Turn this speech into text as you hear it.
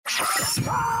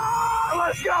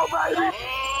Let's go, baby!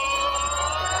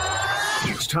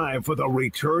 It's time for the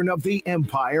Return of the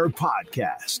Empire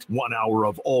podcast. 1 hour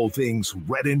of all things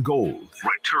red and gold.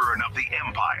 Return of the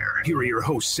Empire. Here are your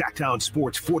hosts, Sacktown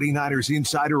Sports 49ers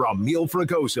insider Amil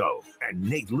Fragoso and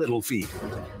Nate Littlefield.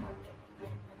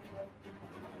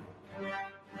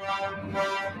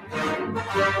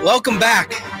 Welcome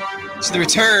back to the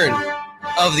Return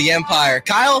of the Empire.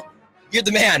 Kyle, you're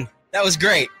the man. That was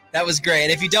great.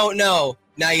 And if you don't know,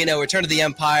 now you know. Return of the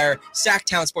Empire,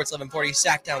 Sacktown Sports 1140,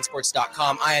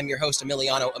 sacktownsports.com. I am your host,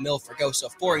 Emiliano Amil Fragoso,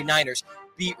 49ers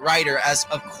beat writer. As,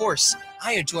 of course,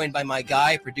 I am joined by my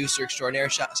guy, producer extraordinaire,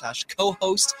 /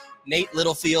 co-host, Nate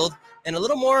Littlefield, and a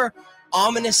little more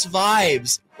ominous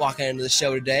vibes walking into the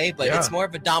show today, but It's more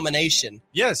of a domination.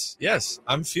 Yes.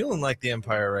 I'm feeling like the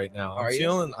Empire right now.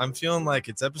 I'm feeling like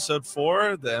it's episode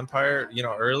 4, the Empire,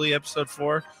 early episode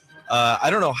 4. I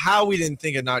don't know how we didn't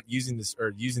think of not using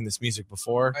this music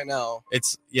before. I know.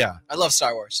 I love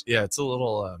Star Wars. Yeah, it's a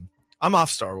little I'm off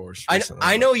Star Wars recently.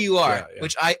 I know you are,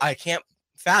 which I can't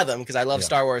fathom because I love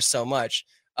Star Wars so much.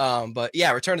 But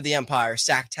Return of the Empire,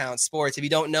 Sacktown Sports. If you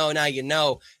don't know, now you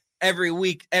know. Every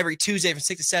week, every Tuesday from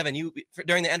 6 to 7,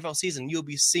 during the NFL season, you'll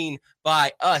be seen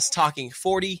by us talking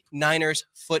 49ers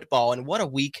football. And what a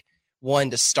week one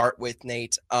to start with,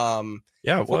 Nate.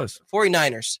 It was.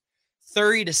 49ers,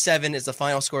 30-7 is the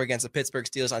final score against the Pittsburgh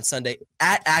Steelers on Sunday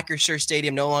at Acrisure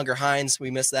Stadium. No longer Heinz.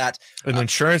 We missed that. An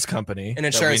insurance company.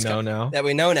 That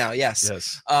we know now, yes.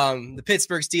 The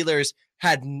Pittsburgh Steelers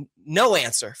had no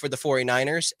answer for the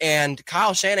 49ers. And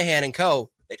Kyle Shanahan and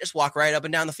co., they just walk right up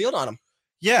and down the field on them.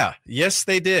 Yeah, yes,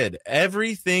 they did.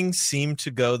 Everything seemed to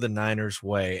go the Niners'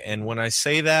 way. And when I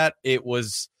say that, it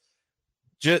was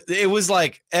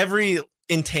like every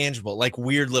intangible, like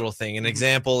weird little thing. An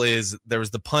example is there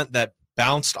was the punt that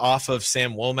bounced off of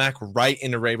Sam Womack right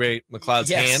into Ray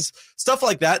McLeod's hands. Stuff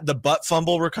like that. The butt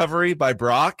fumble recovery by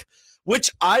Brock,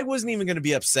 which I wasn't even going to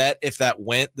be upset if that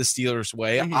went the Steelers'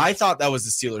 way. Mm-hmm. I thought that was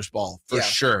the Steelers' ball for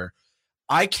sure.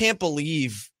 I can't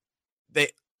believe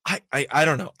I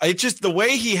don't know. It just, the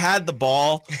way he had the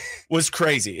ball was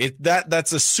crazy.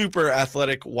 That's a super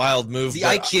athletic, wild move. The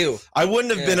IQ. I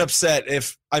wouldn't have been upset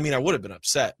I would have been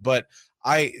upset, but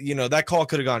that call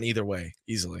could have gone either way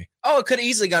easily. Oh, it could have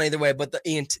easily gone either way, but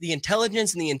the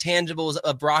intelligence and the intangibles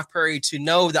of Brock Purdy to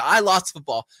know that I lost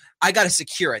football, I got to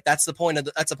secure it. That's the point of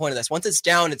this. Once it's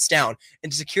down, it's down.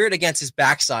 And to secure it against his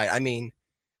backside,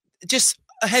 just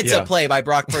a heads-up play by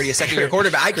Brock Purdy, a second-year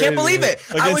quarterback. I can't believe it.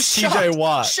 I was TJ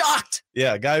Watt. Shocked.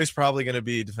 Yeah, a guy who's probably going to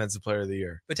be Defensive Player of the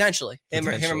Year. Potentially. Him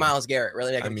or Myles Garrett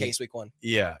really making a case week 1.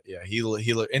 Yeah. He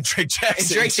and Drake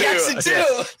Jackson.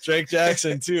 Drake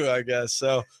Jackson too, I guess.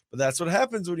 So, but that's what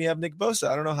happens when you have Nick Bosa.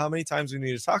 I don't know how many times we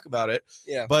need to talk about it.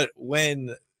 Yeah. But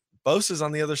when Bosa's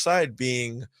on the other side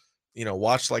being,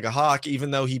 watched like a hawk,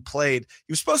 even though he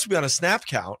was supposed to be on a snap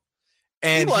count.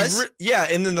 And he was.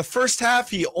 And then the first half,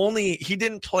 he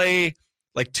didn't play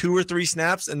like 2 or 3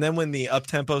 snaps. And then when the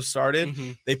up-tempo started,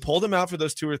 they pulled him out for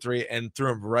those 2 or 3 and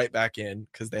threw him right back in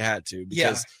because they had to.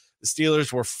 Because the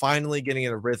Steelers were finally getting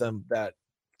in a rhythm that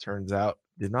turns out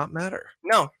did not matter.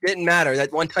 No, didn't matter.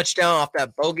 That one touchdown off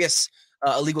that bogus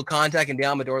illegal contact and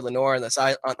Deommodore Lenoir on the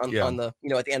side on the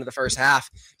at the end of the first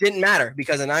half didn't matter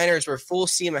because the Niners were full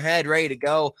steam ahead, ready to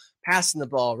go, passing the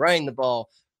ball, running the ball,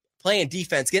 playing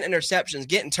defense, getting interceptions,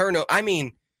 getting turnover.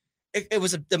 It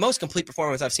was the most complete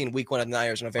performance I've seen week 1 of the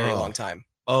Niners in a very long time.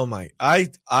 Oh my! I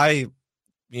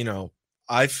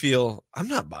feel I'm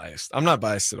not biased. I'm not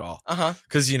biased at all.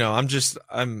 Because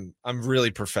I'm really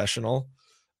professional.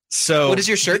 So what does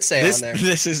your shirt say on there?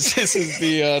 This is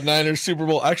the Niners Super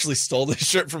Bowl. I actually stole this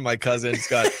shirt from my cousin. It's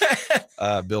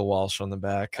got Bill Walsh on the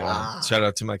back. Shout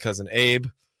out to my cousin Abe.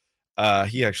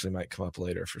 He actually might come up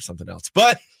later for something else,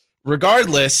 but.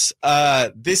 Regardless,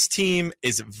 this team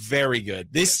is very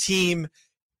good. This team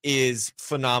is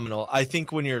phenomenal. I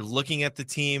think when you're looking at the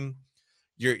team,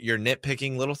 you're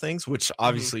nitpicking little things, which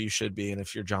obviously you should be. And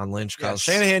if you're John Lynch, Kyle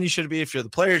Shanahan, you should be. If you're the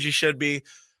players, you should be.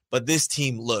 But this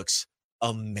team looks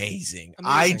amazing.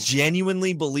 I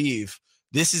genuinely believe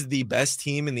this is the best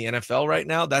team in the NFL right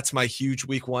now. That's my huge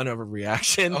week 1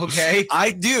 overreaction. Okay. I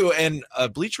do. And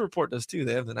Bleacher Report does too.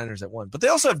 They have the Niners at 1. But they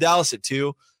also have Dallas at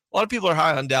 2. A lot of people are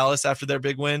high on Dallas after their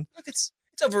big win. Look, it's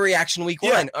overreaction week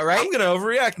 1, all right? I'm going to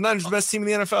overreact. Niners the best team in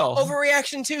the NFL.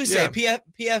 Overreaction Tuesday.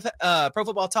 PF Pro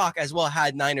Football Talk as well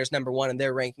had Niners number 1 in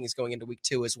their rankings going into week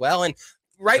 2 as well. And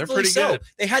rightfully so. Good.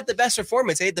 They had the best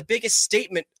performance. They had the biggest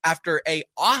statement after a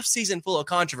offseason full of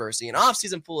controversy, an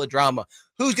offseason full of drama.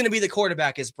 Who's going to be the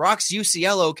quarterback? Is Brock's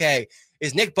UCL okay?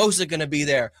 Is Nick Bosa going to be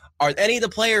there? Are any of the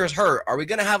players hurt? Are we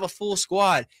going to have a full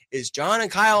squad? Is John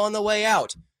and Kyle on the way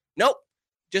out? Nope.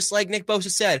 just like Nick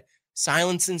Bosa said,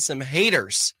 silencing some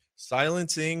haters.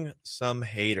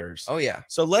 Oh, yeah.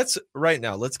 So let's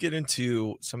get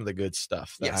into some of the good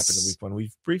stuff that happened in week 1.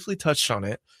 We've briefly touched on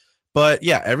it, but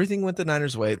yeah, everything went the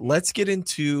Niners' way. Let's get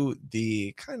into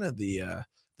the kind of the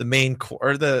main core,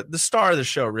 or the star of the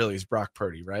show really is Brock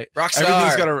Purdy, right? Brock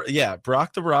Everything's star.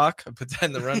 Brock the Rock. I put that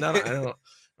in the rundown. I don't know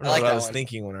what I was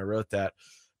thinking when I wrote that,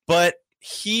 but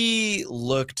he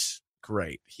looked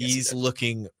great. He's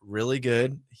looking really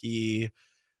good.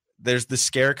 There's the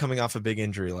scare coming off a big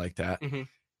injury like that. Mm-hmm.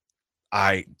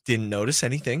 I didn't notice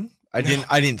anything. I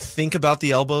didn't think about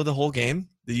the elbow the whole game.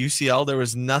 The UCL, there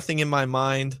was nothing in my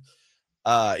mind.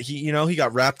 He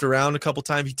got wrapped around a couple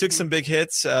times. He took some big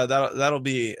hits. That'll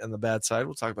be on the bad side.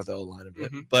 We'll talk about the O-line a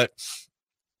bit. Mm-hmm. But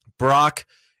Brock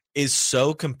is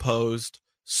so composed,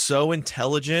 so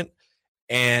intelligent,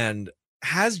 and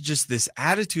has just this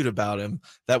attitude about him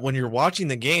that when you're watching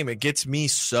the game, it gets me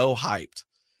so hyped.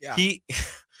 Yeah.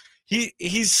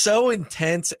 He's so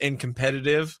intense and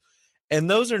competitive, and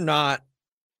those are not,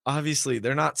 obviously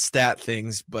they're not stat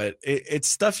things, but it's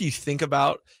stuff you think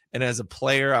about, and as a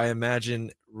player, I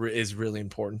imagine is really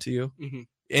important to you. Mm-hmm.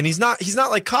 And he's not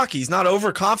like cocky. He's not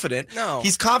overconfident. No,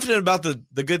 he's confident about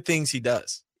the good things he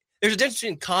does. There's a difference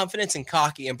between confidence and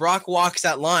cocky, and Brock walks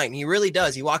that line. He really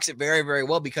does. He walks it very, very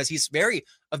well because he's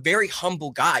a very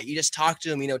humble guy. You just talk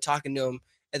to him, talking to him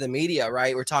at the media,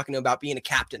 right? We're talking about being a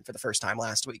captain for the first time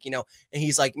last week, and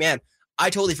he's like, man, I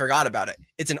totally forgot about it.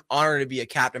 It's an honor to be a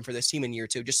captain for this team in year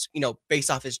 2, just,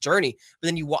 based off his journey. But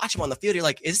then you watch him on the field, you're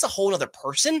like, is this a whole other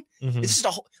person? Mm-hmm. It's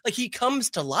just he comes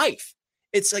to life.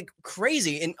 It's like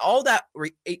crazy. And all that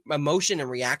emotion and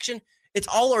reaction, it's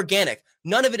all organic.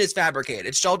 None of it is fabricated.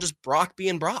 It's all just Brock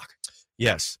being Brock.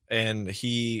 Yes. And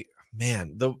the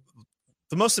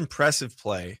most impressive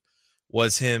play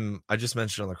was him. I just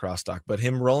mentioned on the crosstalk, but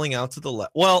him rolling out to the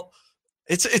left. Well,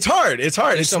 it's hard. It's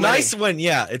hard. There's it's so nice many.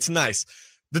 It's nice.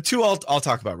 The two I'll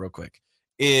talk about real quick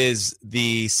is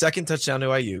the second touchdown to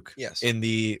Ayuk. Yes. In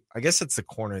I guess it's the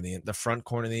front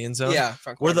corner of the end zone. Yeah.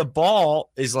 Where the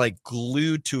ball is like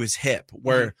glued to his hip,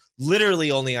 where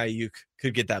literally only Ayuk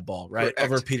could get that ball, right? Correct.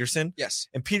 Over Peterson. Yes.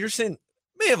 And Peterson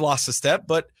may have lost a step,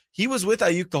 but he was with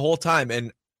Ayuk the whole time.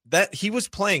 And that he was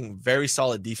playing very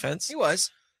solid defense. He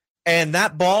was. And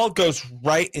that ball goes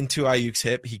right into Ayuk's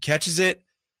hip. He catches it.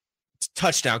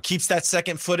 Touchdown. Keeps that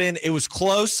second foot in. It was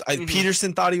close.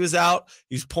 Peterson thought he was out.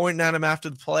 He was pointing at him after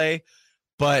the play.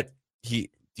 But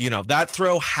that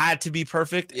throw had to be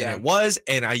perfect. Yeah. And it was.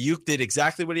 And Ayuk did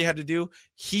exactly what he had to do.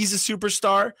 He's a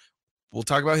superstar. We'll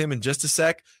talk about him in just a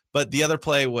sec. But the other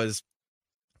play was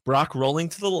Brock rolling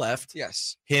to the left.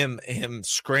 Yes. Him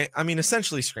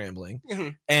essentially scrambling. Mm-hmm.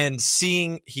 And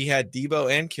seeing he had Debo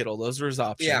and Kittle. Those were his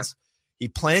options. Yeah. He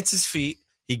plants his feet.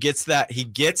 He gets that. He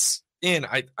gets in.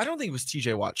 I don't think it was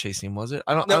TJ Watt chasing him, was it?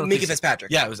 I don't Minka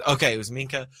Fitzpatrick. Yeah, it was okay. It was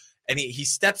Minka. And he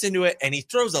steps into it and he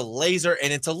throws a laser,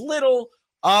 and it's a little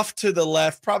off to the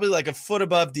left, probably like a foot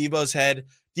above Debo's head.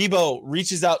 Debo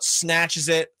reaches out, snatches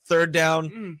it, third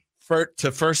down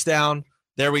to first down.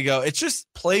 There we go. It's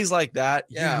just plays like that.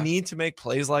 Yeah. You need to make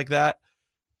plays like that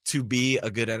to be a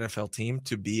good NFL team,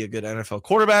 to be a good NFL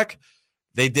quarterback.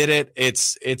 They did it.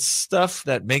 It's stuff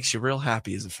that makes you real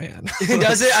happy as a fan.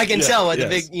 Does it? I can tell by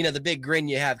the big grin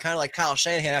you have, kind of like Kyle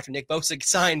Shanahan after Nick Bosa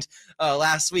signed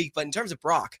last week. But in terms of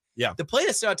Brock, the play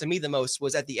that stood out to me the most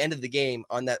was at the end of the game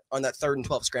on that 3rd and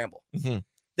 12 scramble. Mm-hmm.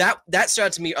 That stood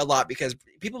out to me a lot because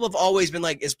people have always been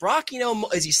like, is Brock,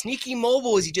 is he sneaky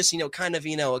mobile? Is he just, kind of,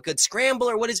 a good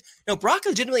scrambler? What is, Brock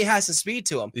legitimately has some speed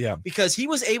to him. Yeah. Because he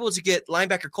was able to get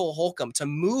linebacker Cole Holcomb to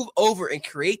move over and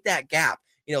create that gap,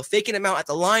 faking him out at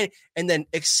the line and then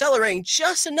accelerating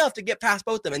just enough to get past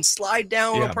both of them and slide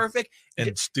down perfect.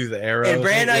 And do the arrow. And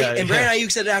Brandon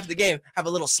Ayuk said it after the game, have a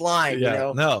little slide,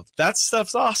 No, that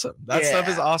stuff's awesome. That stuff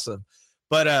is awesome.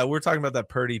 But we're talking about that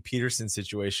Purdy Peterson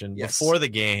situation. Yes. Before the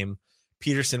game,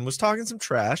 Peterson was talking some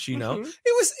trash, Mm-hmm.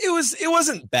 It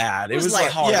wasn't bad. It was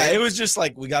lighthearted. It was just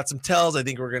like, we got some tells. I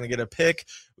think we're going to get a pick.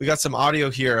 We got some audio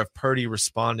here of Purdy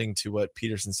responding to what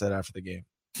Peterson said after the game.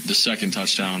 The second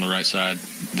touchdown on the right side,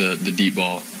 the deep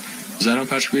ball. Was that on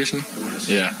Patrick Peterson?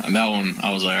 Yeah, and that one,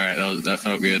 I was like, all right, that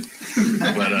felt good.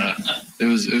 But it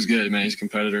was good, man. He's a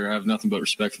competitor. I have nothing but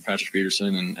respect for Patrick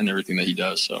Peterson and everything that he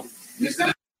does. So.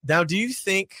 Now, do you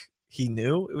think he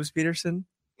knew it was Peterson?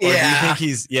 Or do you think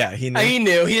he knew? He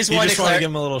knew. He just wanted to give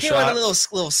him a little shot. He wanted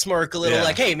a little smirk,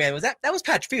 like, hey, man, that was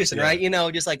Patrick Peterson, right?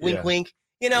 Just like wink, wink.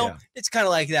 It's kind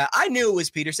of like that. I knew it was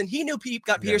Peterson. He knew Pete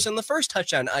got Peterson on the first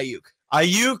touchdown, Ayuk.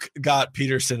 Ayuk got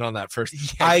Peterson on that first.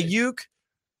 Yeah. Ayuk,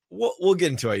 we'll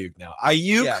get into Ayuk now.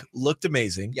 Ayuk looked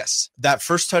amazing. Yes. That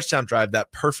first touchdown drive,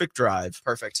 that perfect drive.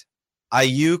 Perfect.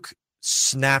 Ayuk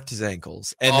snapped his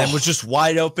ankles and then was just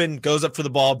wide open, goes up for the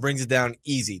ball, brings it down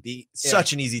easy.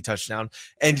 Such an easy touchdown.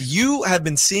 And you have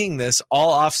been seeing this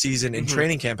all offseason in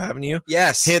training camp, haven't you?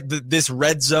 Yes. Hit this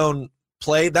red zone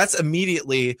play. That's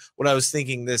immediately what I was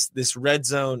thinking, this red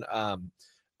zone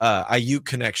Ayuk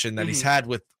connection that he's had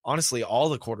with, honestly, all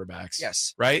the quarterbacks.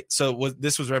 Yes. Right? So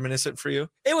this was reminiscent for you?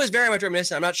 It was very much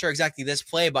reminiscent. I'm not sure exactly this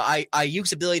play, but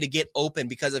Ayuk's ability to get open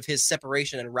because of his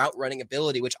separation and route running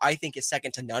ability, which I think is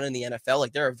second to none in the NFL.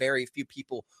 Like, there are very few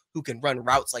people who can run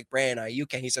routes like Brandon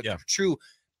Ayuk, and he's a true,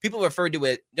 people referred to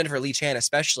it, Jennifer Lee Chan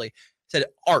especially, said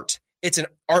art. It's an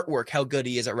artwork how good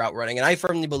he is at route running. And I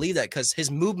firmly believe that because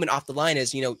his movement off the line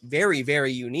is, very,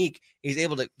 very unique. He's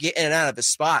able to get in and out of his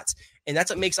spots. And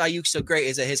that's what makes Ayuk so great,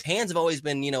 is that his hands have always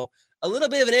been, a little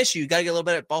bit of an issue. You got to get a little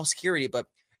bit of ball security. But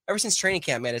ever since training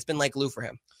camp, man, it's been like glue for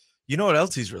him. You know what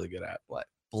else he's really good at? What?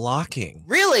 Blocking.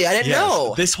 Really? I didn't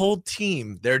know. This whole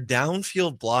team, their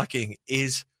downfield blocking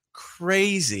is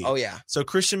crazy. Oh, yeah. So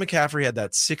Christian McCaffrey had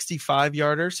that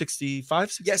 65-yarder,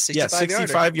 65? Yes,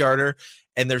 65-yarder.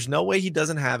 And there's no way he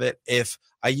doesn't have it if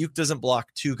Ayuk doesn't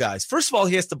block two guys. First of all,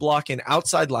 he has to block an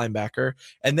outside linebacker,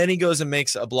 and then he goes and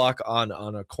makes a block on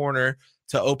a corner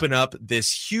to open up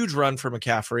this huge run for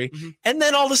McCaffrey. And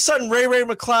then all of a sudden, Ray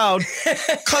McLeod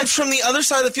comes from the other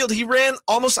side of the field. He ran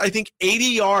almost, I think, 80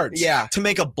 yards to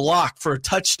make a block for a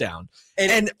touchdown.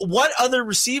 And what other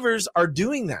receivers are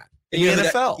doing that in the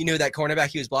NFL? You knew that cornerback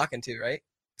he was blocking too, right?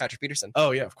 Patrick Peterson.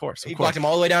 Oh, yeah, of course. He blocked him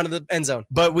all the way down to the end zone.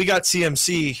 But we got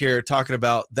CMC here talking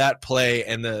about that play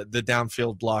and the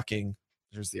downfield blocking.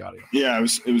 Here's the audio. Yeah,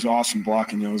 it was awesome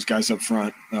blocking. Those guys up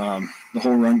front. The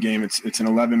whole run game, it's an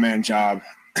 11-man job,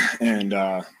 and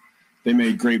they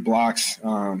made great blocks.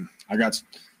 I got a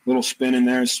little spin in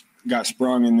there, got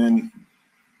sprung, and then,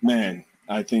 man,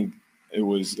 I think it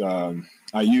was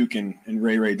Ayuk and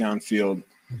Ray downfield.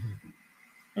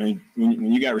 I mean,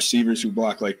 when you got receivers who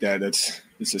block like that, it's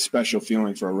a special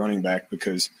feeling for a running back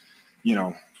because,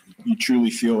 you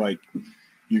truly feel like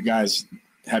you guys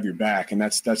have your back, and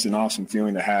that's an awesome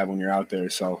feeling to have when you're out there.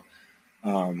 So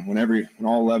when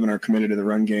all 11 are committed to the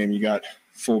run game, you got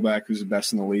fullback who's the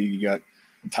best in the league, you got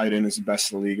tight end who's the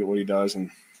best in the league at what he does, and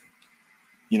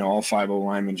all 5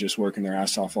 linemen just working their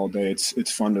ass off all day.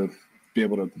 It's fun to be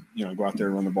able to go out there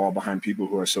and run the ball behind people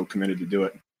who are so committed to do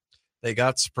it. They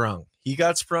got sprung. He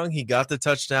got sprung. He got the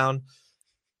touchdown.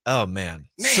 Oh, man.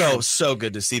 So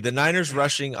good to see. The Niners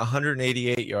rushing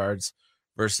 188 yards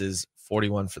versus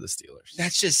 41 for the Steelers.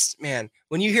 That's just, man,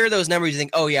 when you hear those numbers, you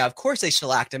think, oh, yeah, of course they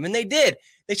shellacked him. And they did.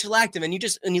 They shellacked him. And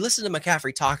you listen to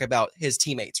McCaffrey talk about his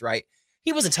teammates, right?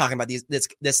 He wasn't talking about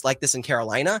this in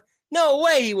Carolina. No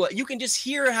way he was. You can just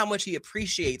hear how much he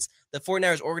appreciates the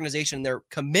 49ers organization and their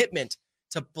commitment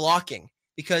to blocking,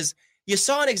 because you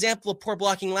saw an example of poor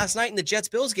blocking last night in the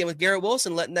Jets-Bills game with Garrett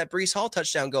Wilson letting that Breece Hall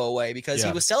touchdown go away because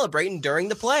he was celebrating during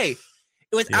the play.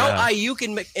 Without Ayuk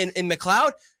and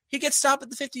McLeod, he gets stopped at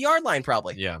the 50-yard line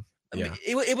probably. Yeah. I mean,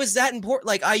 it was that important.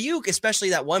 Like Ayuk,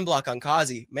 especially that one block on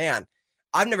Kazi, man,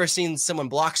 I've never seen someone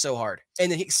block so hard.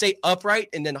 And then he stay upright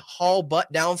and then haul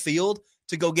butt downfield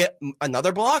to go get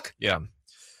another block. Yeah.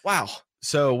 Wow.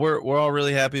 So we're all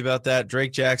really happy about that.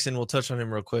 Drake Jackson, we'll touch on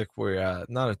him real quick. We're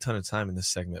not a ton of time in this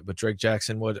segment, but Drake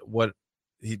Jackson, what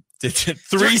he did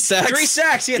 3 sacks. 3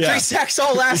 sacks. He had 3 sacks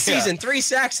all last season. 3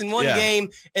 sacks in one game.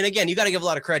 And again, you got to give a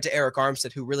lot of credit to Eric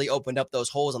Armstead, who really opened up those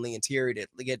holes on the interior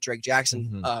to get Drake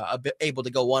Jackson able to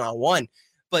go one-on-one.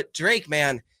 But Drake,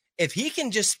 man, if he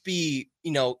can just be,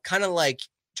 kind of like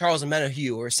Charles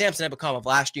Omenihu or Samson Ebukam of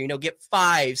last year, get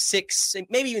 5, 6,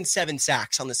 maybe even 7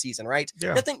 sacks on the season, right?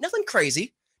 Yeah. Nothing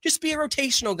crazy. Just be a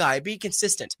rotational guy. Be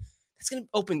consistent. It's going to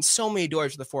open so many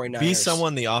doors for the 49ers. Be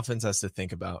someone the offense has to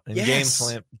think about and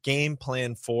game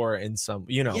plan for in some,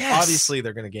 obviously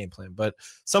they're going to game plan, but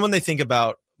someone they think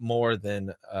about more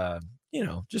than,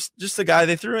 just the guy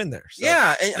they threw in there.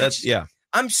 So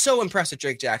I'm so impressed with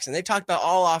Drake Jackson. They talked about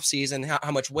all offseason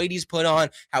how much weight he's put on,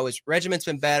 how his regiment's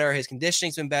been better, his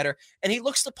conditioning's been better, and he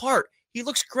looks the part. He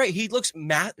looks great. He looks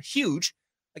huge,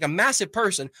 like a massive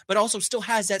person, but also still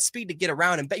has that speed to get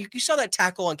around. And you saw that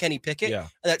tackle on Kenny Pickett,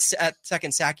 that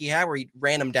second sack he had where he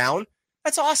ran him down.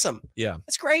 That's awesome. Yeah,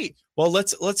 that's great. Well,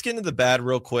 let's get into the bad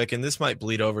real quick, and this might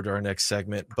bleed over to our next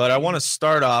segment, but I want to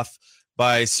start off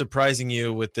by surprising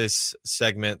you with this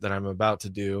segment that I'm about to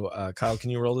do. Kyle, can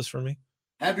you roll this for me?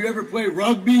 Have you ever played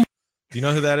rugby? Do you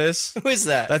know who that is? Who is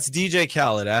that? That's DJ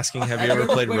Khaled asking, have you ever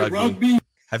played rugby?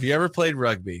 Have you ever played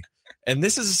rugby? And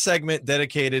this is a segment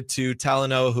dedicated to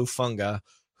Talanoa Hufanga,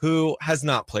 who has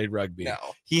not played rugby. No.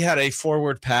 He had a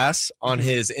forward pass on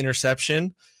his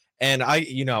interception, and I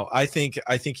think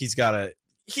he's got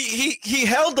he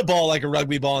held the ball like a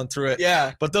rugby ball and threw it.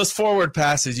 Yeah. But those forward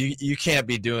passes, you can't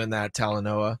be doing that,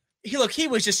 Talanoa. He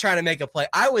was just trying to make a play.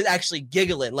 I was actually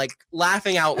giggling, like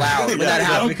laughing out loud when that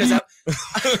happened because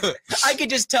I could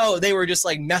just tell they were just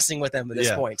like messing with him at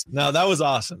this point. No, that was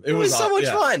awesome. It was so much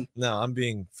fun. No, I'm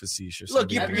being facetious.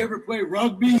 Look, Have you ever played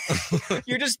rugby?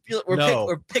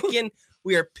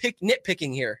 We are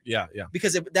nitpicking here. Yeah.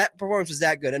 Because that performance was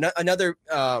that good. Another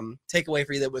takeaway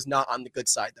for you that was not on the good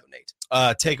side, though, Nate.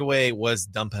 Takeaway was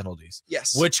dumb penalties.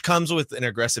 Yes. Which comes with an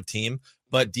aggressive team,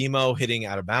 but Demo hitting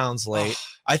out of bounds late.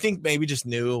 I think maybe just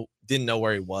didn't know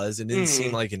where he was. It didn't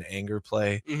seem like an anger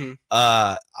play.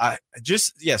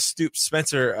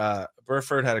 Spencer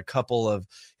Burford had a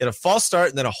false start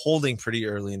and then a holding pretty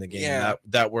early in the game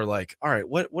that were like, all right,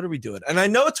 what are we doing? And I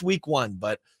know it's week 1,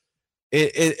 but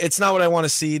it's not what I want to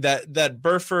see. That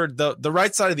Burford, the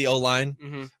right side of the O-line,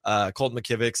 Colt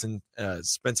McKivicks and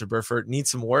Spencer Burford need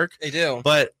some work. They do.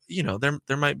 But we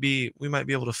might be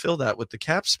able to fill that with the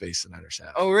cap space the Niners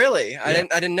have. Oh, really? Yeah. I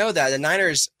didn't know that. The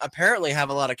Niners apparently have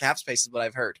a lot of cap space, is what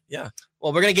I've heard. Yeah.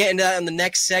 Well, we're gonna get into that in the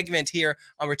next segment here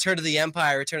on Return to the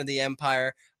Empire.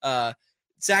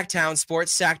 Sacktown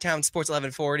Sports,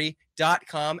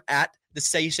 SacktownSports1140.com at the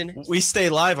station. We stay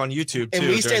live on YouTube, too. And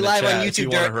we stay live on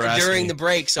YouTube during the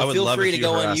break. So feel free to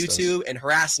go on YouTube and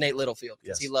harass Nate Littlefield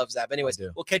because he loves that. But anyways,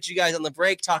 we'll catch you guys on the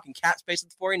break talking cap space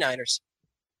with the 49ers.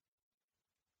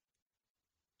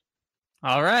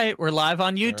 All right. We're live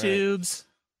on YouTube's.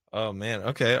 Right. Oh, man.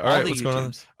 Okay. All right. What's going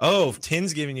on? Oh,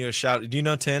 Tin's giving you a shout. Do you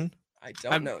know Tin? I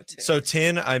don't know Tin. So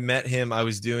Tin, I met him. I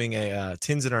was doing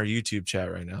Tin's in our YouTube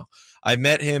chat right now. I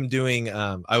met him doing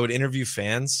I would interview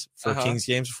fans for Kings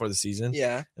games before the season.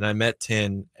 Yeah. And I met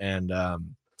Tin and I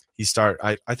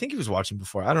think he was watching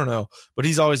before. I don't know, but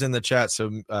he's always in the chat. So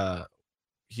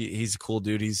he's a cool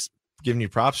dude. He's giving you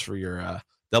props for your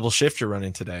double shift you're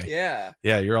running today. Yeah.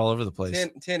 Yeah, you're all over the place.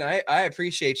 Tin, I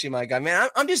appreciate you, my guy. Man,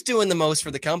 I'm just doing the most for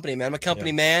the company, man. I'm a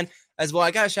company man as well.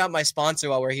 I got to shout out my sponsor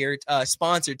while we're here.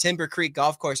 Sponsor, Timber Creek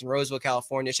Golf Course in Roseville,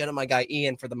 California. Shout out my guy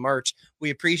Ian for the merch. We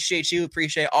appreciate you.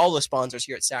 Appreciate all the sponsors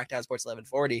here at Sacktown Sports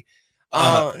 1140.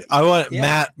 I want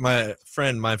Matt, my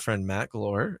friend Matt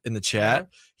Galore in the chat.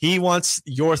 He wants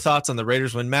your thoughts on the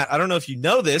Raiders win. Matt, I don't know if you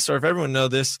know this or if everyone know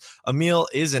this. Amil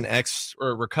is an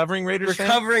recovering Raiders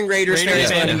fan. Raiders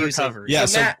fan. Yeah.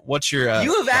 So Matt, what's your?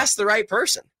 You have asked the right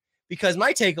person because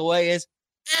my takeaway is,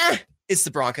 it's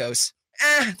the Broncos.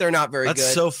 They're not very good.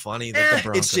 That's so funny that the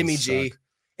Broncos It's Jimmy G. suck.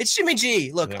 It's Jimmy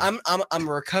G. Look, I'm a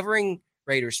recovering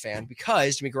Raiders fan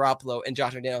because Jimmy Garoppolo and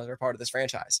Josh McDaniels are part of this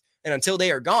franchise, and until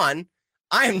they are gone,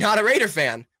 I am not a Raider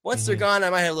fan. Once they're gone, I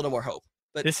might have a little more hope.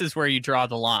 But this is where you draw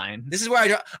the line. This is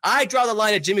where I draw the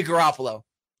line at Jimmy Garoppolo,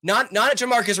 not at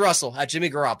Jamarcus Russell, at Jimmy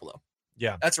Garoppolo.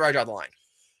 Yeah, that's where I draw the line.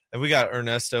 And we got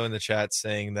Ernesto in the chat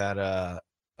saying that.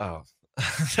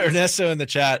 Ernesto in the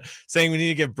chat saying we need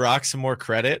to give Brock some more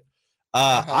credit.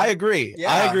 I agree.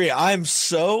 Yeah. I agree. I'm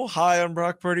so high on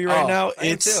Brock Purdy right now.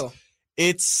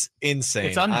 It's insane.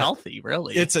 It's unhealthy,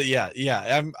 really.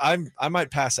 I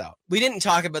might pass out. We didn't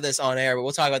talk about this on air, but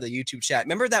we'll talk about the YouTube chat.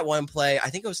 Remember that one play? I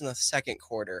think it was in the second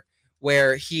quarter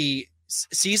where he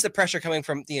sees the pressure coming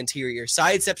from the interior,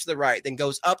 sidesteps to the right, then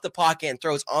goes up the pocket and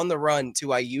throws on the run to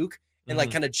Ayuk and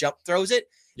like kind of jump throws it.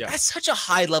 Yeah. That's such a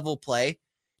high level play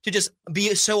to just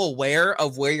be so aware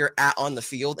of where you're at on the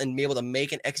field and be able to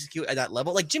make and execute at that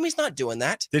level. Like Jimmy's not doing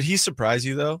that. Did he surprise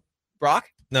you though? Brock?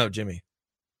 No, Jimmy.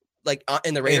 Like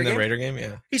in the Raider game? Raider game,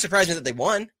 yeah. He surprised me that they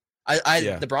won.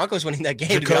 The Broncos winning that game.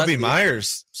 Jacoby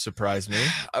Myers surprised me.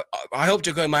 I hope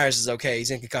Jacoby Myers is okay. He's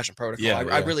in concussion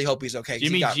protocol. I really hope he's okay.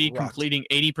 Jimmy G completing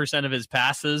 80% of his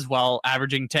passes while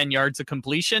averaging 10 yards of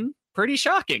completion. Pretty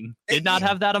shocking. Did not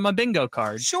have that on my bingo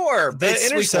card. Sure. The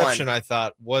interception I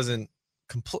thought wasn't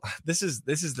complete. This is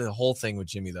the whole thing with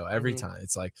Jimmy though. Every time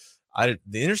it's like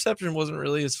the interception wasn't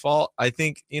really his fault. I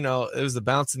think, it was the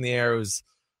bounce in the air. It was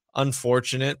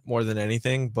unfortunate more than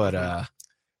anything, but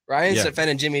Ryan's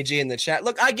defending Jimmy G in the chat.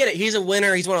 Look, I get it. He's a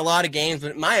winner. He's won a lot of games,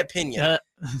 but in my opinion,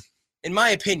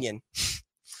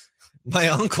 my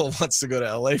uncle wants to go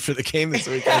to LA for the game this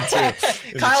weekend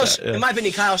too. In my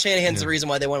opinion, Kyle Shanahan's the reason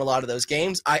why they won a lot of those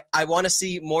games. I want to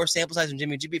see more sample size from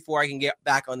Jimmy G before I can get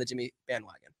back on the Jimmy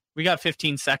bandwagon. We got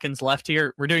 15 seconds left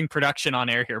here. We're doing production on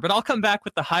air here, but I'll come back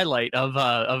with the highlight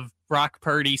of Brock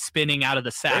Purdy spinning out of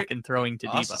the sack and throwing to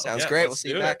Debo. Sounds great. We'll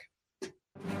see you back.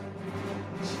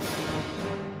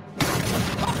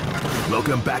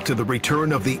 Welcome back to the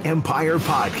Return of the Empire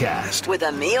podcast with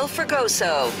Amil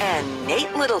Fergoso and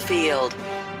Nate Littlefield.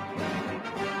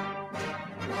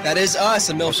 That is us,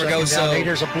 Amil Fergoso.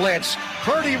 There's a blitz.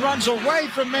 Purdy runs away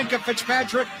from Minkah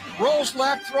Fitzpatrick, rolls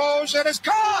left, throws, and is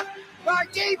caught. by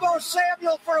Deebo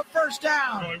Samuel for a first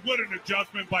down. Boy, what an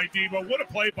adjustment by Deebo. What a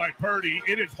play by Purdy.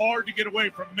 It is hard to get away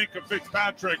from Minkah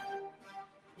Fitzpatrick.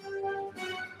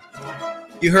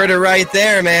 You heard it right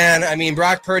there, man. I mean,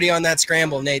 Brock Purdy on that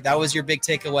scramble, Nate. That was your big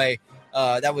takeaway.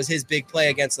 That was his big play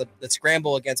against the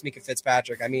scramble against Minkah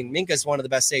Fitzpatrick. I mean, Minkah's one of the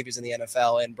best safeties in the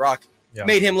NFL, and Brock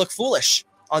made him look foolish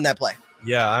on that play.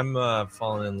 Yeah, I'm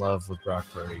falling in love with Brock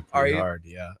Purdy. Are you? Hard,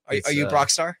 yeah. Are you a Brock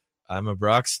star? I'm a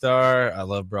Brock star. I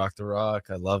love Brock the Rock.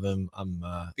 I love him. I'm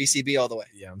BCB all the way.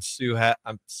 Yeah, I'm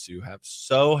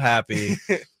so happy.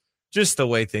 Just the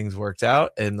way things worked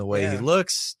out and the way he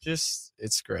looks,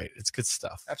 it's great. It's good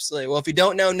stuff. Absolutely. Well, if you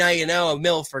don't know, now you know.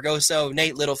 Amil Fergoso,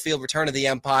 Nate Littlefield, Return of the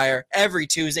Empire, every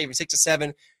Tuesday from 6 to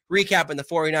 7, recapping the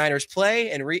 49ers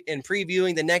play and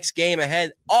previewing the next game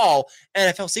ahead all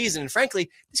NFL season. And frankly,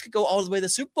 this could go all the way to the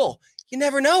Super Bowl. You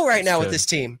never know now with this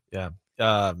team. Yeah.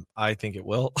 I think it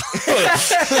will.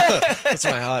 That's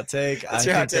my hot take. I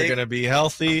think they're going to be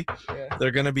healthy. Yeah.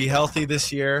 They're going to be healthy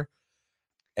this year.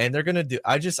 And they're gonna do.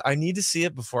 I need to see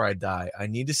it before I die. I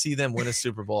need to see them win a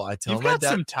Super Bowl. I tell You've my got dad.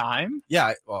 some time.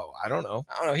 Yeah. Well, I don't know.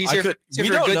 He's here for a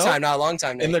good time, not a long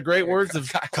time. Nate. In the great words of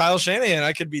Kyle Shanahan,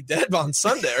 I could be dead on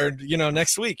Sunday or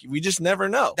next week. We just never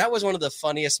know. That was one of the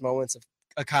funniest moments of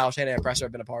a Kyle Shanahan presser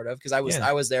I've been a part of because I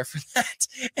was there for that,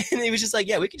 and he was just like,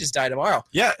 "Yeah, we could just die tomorrow."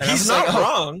 Yeah, and he's not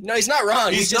wrong. No, he's not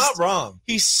wrong. He's not wrong.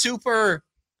 He's super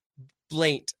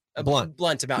blunt about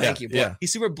thank you. Blunt. Yeah.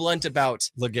 He's super blunt about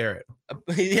LeGarrette.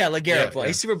 LeGarrette blunt. Yeah.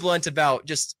 He's super blunt about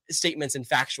just statements in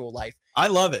factual life. I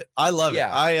love it.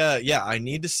 I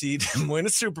need to see them win a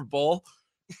Super Bowl.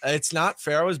 It's not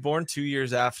fair. I was born 2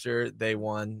 years after they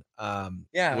won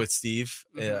with Steve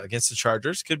against the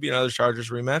Chargers. Could be another Chargers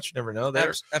rematch. You never know.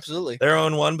 Absolutely. They're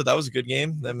 0-1, but that was a good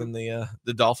game. Them and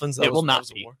the Dolphins. It will not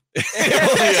be.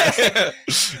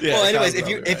 Well, anyways,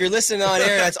 if you're listening on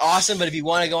air, that's awesome. But if you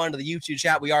want to go onto the YouTube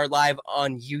chat, we are live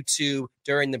on YouTube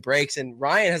during the breaks. And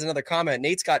Ryan has another comment.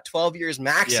 Nate's got 12 years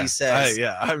max. He says.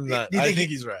 I'm not. I think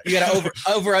he's right. You got an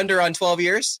over under on 12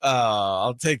 years?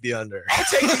 I'll take the under.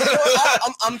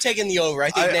 I'm taking the over. I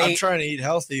think Nate. I'm trying to eat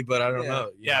healthy, but I don't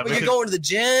know. Yeah, but you're going to the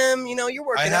gym. You're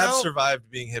working out. I have survived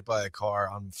being hit by a car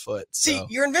on foot. See,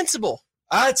 you're invincible.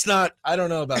 It's not. I don't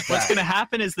know about that. What's going to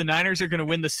happen is the Niners are going to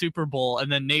win the Super Bowl,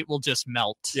 and then Nate will just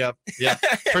melt. Yep. Yeah.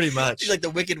 Pretty much. He's like the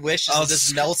Wicked Wish.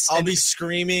 Just melts. I'll be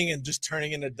screaming and just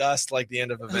turning into dust like the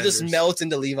end of Avengers. He'll just melt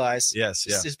into Levi's. Yes.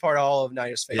 Yeah. It's just part of all of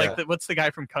Niners fans. Like what's the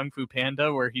guy from Kung Fu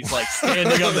Panda where he's like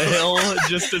standing on the hill and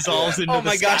just dissolves into the sky? Oh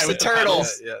my gosh, the turtle.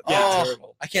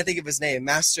 Turtle. I can't think of his name.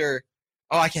 Master.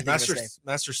 Oh, I can't think of his name.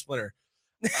 Master Splinter.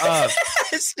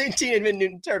 It's Teenage Mutant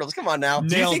Ninja Turtles. Come on now.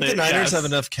 Do you think the Niners have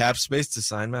enough cap space to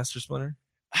sign Master Splinter?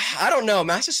 I don't know.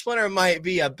 Master Splinter might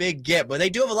be a big get, but they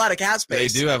do have a lot of cap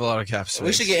space. They do have a lot of cap space.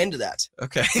 We should get into that.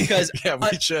 Okay. Because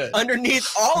we should.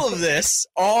 Underneath all of this,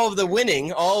 all of the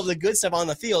winning, all of the good stuff on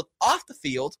the field, off the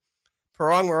field,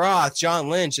 Parang Marath, John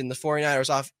Lynch, and the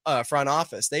 49ers front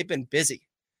office, they've been busy.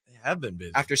 They have been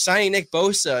busy. After signing Nick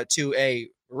Bosa to a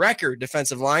record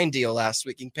defensive line deal last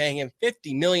week and paying him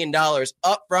 $50 million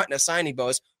up front in a signing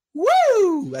bonus.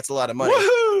 Woo! That's a lot of money.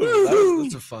 Woo!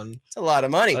 That's fun. It's a lot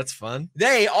of money. That's fun.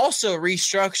 They also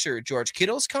restructured George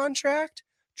Kittle's contract,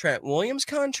 Trent Williams'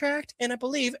 contract, and I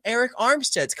believe Eric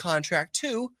Armstead's contract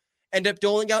too. End up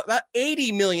doling out about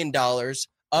 $80 million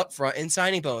up front in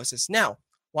signing bonuses. Now,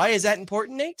 why is that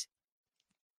important, Nate?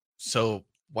 So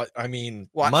what? I mean,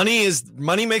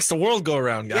 money makes the world go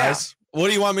around, guys. Yeah. What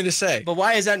do you want me to say? But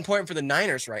why is that important for the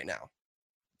Niners right now?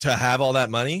 To have all that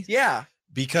money? Yeah.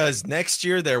 Because next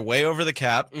year they're way over the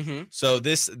cap. Mm-hmm. So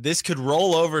this could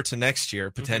roll over to next year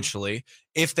potentially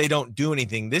if they don't do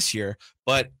anything this year.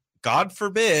 But God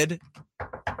forbid,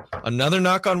 another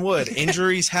knock on wood,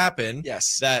 injuries happen.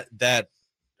 Yes. That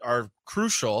are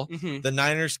crucial. Mm-hmm. The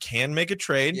Niners can make a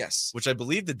trade. Yes. Which I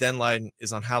believe the deadline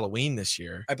is on Halloween this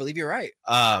year. I believe you're right.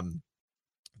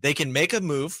 They can make a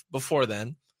move before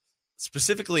then.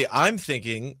 Specifically, I'm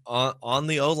thinking on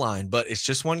the O-line, but it's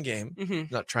just one game.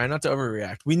 Mm-hmm. Trying not to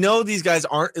overreact. We know these guys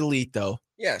aren't elite, though.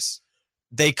 Yes.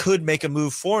 They could make a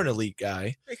move for an elite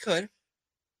guy. They could.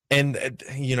 And,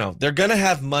 they're going to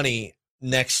have money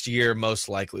next year, most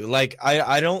likely. Like,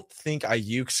 I don't think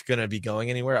Ayuk's going to be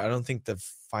going anywhere. I don't think the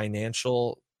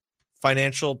financial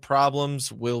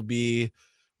problems will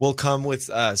come with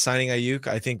signing Ayuk.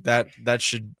 I think that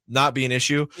should not be an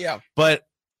issue. Yeah. But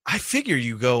I figure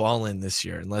you go all in this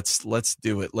year and let's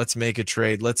do it. Let's make a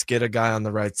trade. Let's get a guy on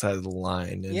the right side of the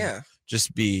line and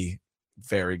just be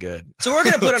very good. So we're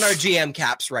going to put on our GM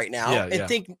caps right now and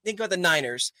think about the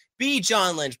Niners. Be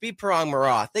John Lynch, be Parang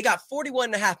Marath. They got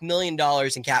 $41.5 million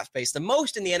in cap space, the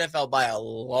most in the NFL by a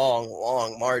long,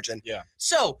 long margin. Yeah.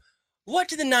 So What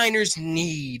do the Niners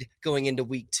need going into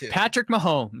week 2? Patrick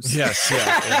Mahomes. Yes,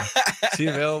 yeah. Is he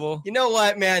available? You know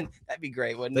what, man? That'd be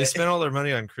great, wouldn't They it? spent all their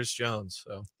money on Chris Jones,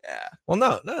 so. Yeah. Well,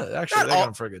 no, actually, they got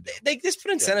him for a good deal. They just put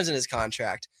incentives in his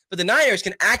contract. But the Niners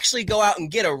can actually go out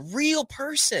and get a real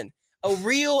person, a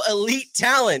real elite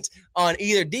talent on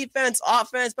either defense,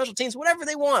 offense, special teams, whatever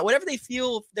they want, whatever they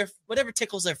feel, whatever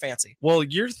tickles their fancy. Well,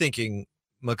 you're thinking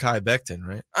Mekhi Becton,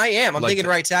 right? I am. I'm thinking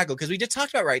right tackle because we just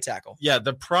talked about right tackle. Yeah,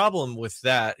 the problem with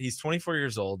that, he's 24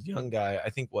 years old, young guy. I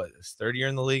think, his third year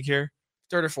in the league here?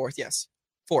 Third or fourth, yes.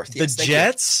 Fourth, yes. The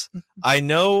Jets, I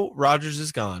know Rodgers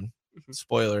is gone.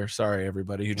 Spoiler, sorry,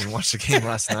 everybody who didn't watch the game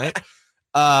last night.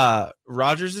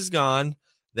 Rodgers is gone.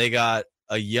 They got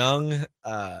a young,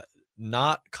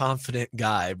 not confident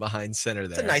guy behind center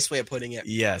there. That's a nice way of putting it.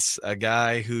 Yes, a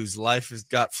guy whose life has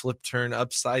got turned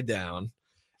upside down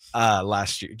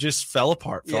last year. Just fell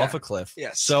apart, fell off a cliff.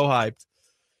 Yes. So hyped.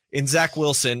 In Zach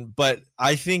Wilson, but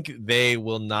I think they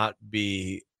will not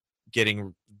be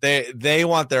getting they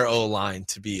want their O-line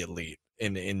to be elite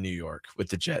in New York with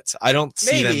the Jets. I don't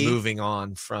see them moving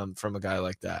on from a guy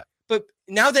like that. But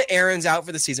now that Aaron's out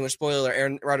for the season, which spoiler,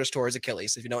 Aaron Rodgers tore his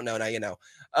Achilles. If you don't know, now you know.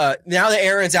 Now that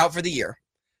Aaron's out for the year,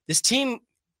 this team,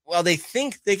 while they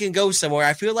think they can go somewhere,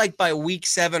 I feel like by week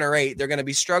 7 or 8, they're going to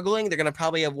be struggling. They're going to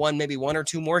probably have maybe one or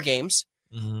two more games,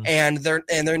 and they're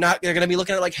going to be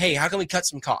looking at like, hey, how can we cut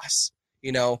some costs?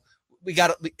 You know,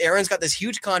 Aaron's got this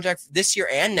huge contract this year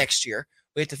and next year.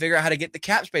 We have to figure out how to get the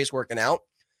cap space working out.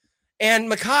 And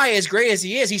Mekhi, as great as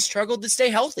he is, he struggled to stay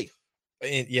healthy.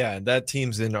 Yeah, that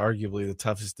team's in arguably the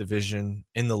toughest division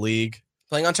in the league.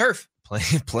 Playing on turf.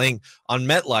 Playing on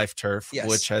MetLife turf, yes.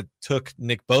 which took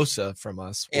Nick Bosa from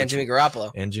us. And Jimmy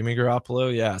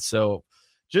Garoppolo. Yeah. So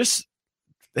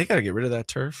they got to get rid of that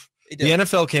turf. The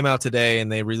NFL came out today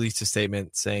and they released a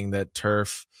statement saying that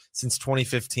turf, since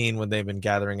 2015, when they've been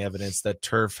gathering evidence, that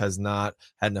turf has not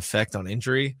had an effect on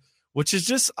injury, which is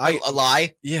just a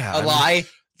lie. Yeah. Lie.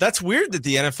 That's weird that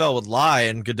the NFL would lie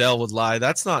and Goodell would lie.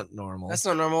 That's not normal. That's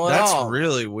not normal at all. That's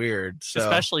really weird. So.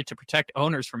 Especially to protect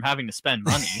owners from having to spend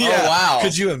money. Yeah. Oh, wow.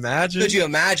 Could you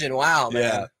imagine? Wow, man.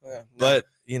 Yeah. No. But,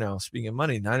 speaking of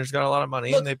money, Niners got a lot of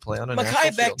money and they play on a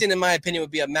national field. Becton, in my opinion, would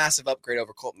be a massive upgrade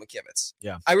over Colton McKivitz.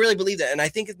 Yeah. I really believe that. And I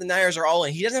think if the Niners are all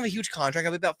in, he doesn't have a huge contract,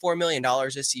 of about $4 million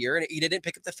this year. And he didn't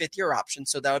pick up the 5th-year option.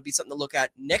 So that would be something to look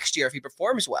at next year if he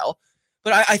performs well.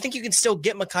 But I think you can still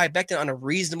get Mekhi Becton on a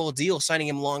reasonable deal, signing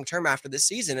him long-term after this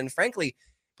season. And frankly,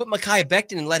 put Mekhi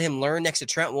Becton and let him learn next to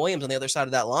Trent Williams on the other side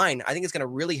of that line. I think it's going to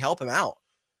really help him out.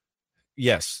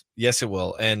 Yes, it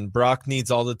will. And Brock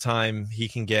needs all the time he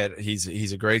can get.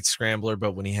 He's a great scrambler,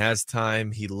 but when he has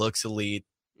time, he looks elite.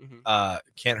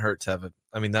 Can't hurt to have it.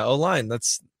 I mean, that O-line,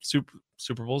 that's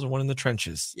Super Bowls are won in the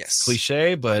trenches. Yes. It's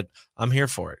cliche, but I'm here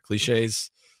for it. Cliches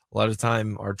a lot of the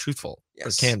time are truthful.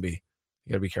 Yes. Or can be.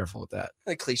 You got to be careful with that.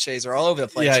 The cliches are all over the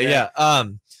place. Yeah.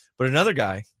 But another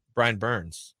guy, Brian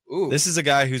Burns. Ooh. This is a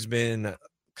guy who's been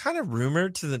kind of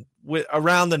rumored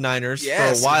around the Niners for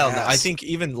a while now. I think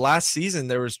even last season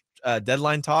there was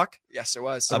deadline talk. Yes, there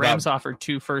was. The Rams offered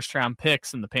 2 first-round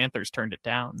picks, and the Panthers turned it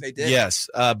down. They did. Yes,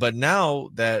 but now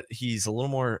that he's a little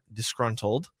more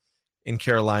disgruntled in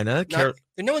Carolina.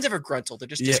 No one's ever gruntled. They're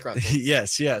just disgruntled.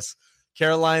 Yes.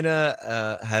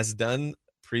 Carolina has done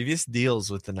previous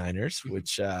deals with the Niners,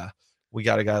 which we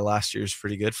got a guy last year who's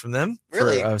pretty good from them for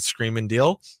a screaming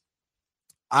deal.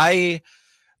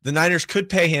 The Niners could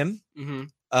pay him.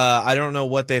 I don't know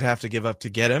what they'd have to give up to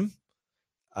get him.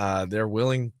 They're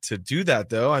willing to do that,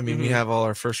 though. I mean, we have all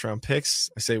our first-round picks.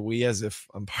 I say we as if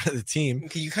I'm part of the team.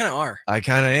 You kind of are. I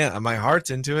kind of am. My heart's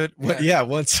into it. Yeah.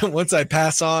 Once I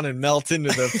pass on and melt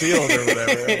into the field or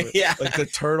whatever. Yeah. Like the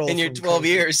turtle. In your 12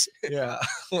 years. Yeah.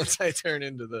 Once I turn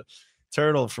into the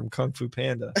turtle from Kung Fu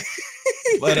Panda.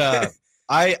 But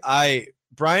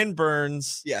Brian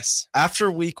Burns. Yes.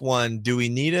 After week 1, do we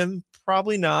need him?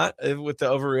 Probably not, with the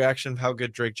overreaction of how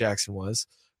good Drake Jackson was.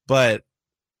 But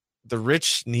the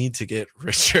rich need to get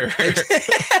richer.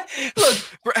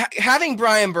 Look, having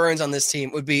Brian Burns on this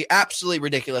team would be absolutely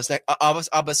ridiculous.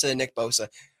 Opposite of Nick Bosa.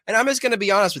 And I'm just going to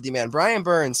be honest with you, man. Brian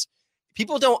Burns,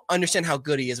 people don't understand how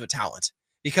good he is with talent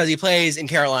because he plays in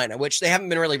Carolina, which they haven't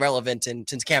been really relevant in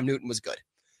since Cam Newton was good.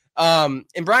 And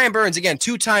Brian Burns, again,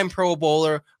 2-time Pro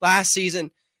Bowler last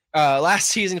season.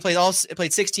 He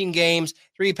played 16 games,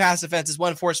 3 pass defenses,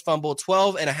 1 forced fumble,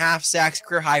 12.5 sacks,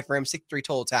 career high for him, 63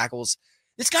 total tackles.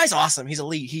 This guy's awesome. He's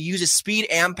elite. He uses speed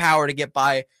and power to get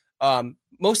by,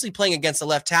 mostly playing against the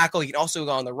left tackle. He can also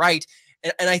go on the right.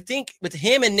 And I think with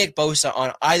him and Nick Bosa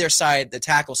on either side, the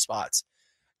tackle spots,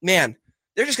 man,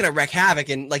 they're just going to wreak havoc.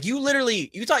 And like you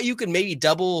thought you could maybe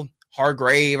double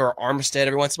Hargrave or Armstead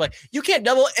every once in a while. You can't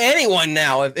double anyone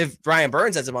now if Brian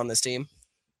Burns has him on this team.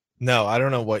 No, I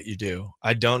don't know what you do.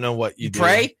 I don't know what you do.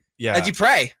 Pray? Yeah. Did you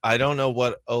pray? I don't know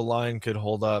what O-line could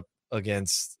hold up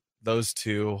against those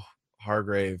two,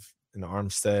 Hargrave and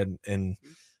Armstead. And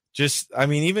just, I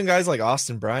mean, even guys like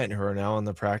Austin Bryant who are now on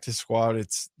the practice squad,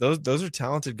 it's those are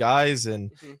talented guys.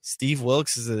 And Steve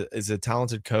Wilkes is a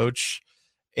talented coach.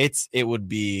 It would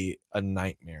be a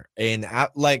nightmare. And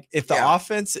like, if the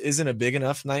offense isn't a big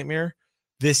enough nightmare,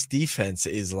 this defense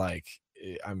is like,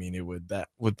 I mean,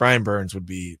 with Brian Burns would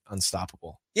be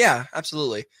unstoppable. Yeah,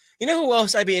 absolutely. You know who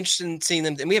else I'd be interested in seeing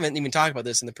them? And we haven't even talked about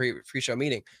this in the pre-show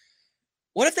meeting.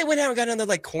 What if they went out and got another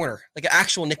like corner, like an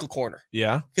actual nickel corner?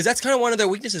 Yeah. Because that's kind of one of their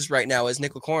weaknesses right now is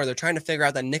nickel corner. They're trying to figure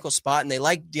out that nickel spot, and they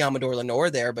like Diamador Lenore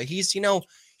there, but he's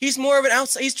more of an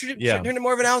outside. He's turned into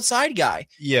more of an outside guy.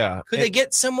 Yeah. Could they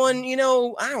get someone, I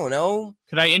don't know.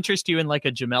 Could I interest you in like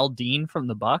a Jamel Dean from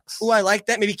the Bucks? Oh, I like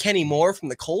that. Maybe Kenny Moore from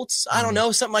the Colts. I don't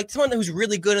know. Something like someone who's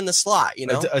really good in the slot,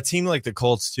 A team like the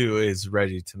Colts too is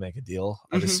ready to make a deal.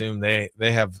 I'd assume they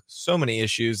have so many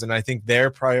issues, and I think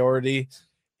their priority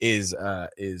is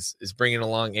bringing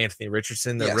along Anthony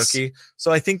Richardson, the rookie.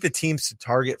 So I think the teams to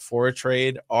target for a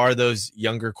trade are those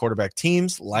younger quarterback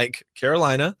teams like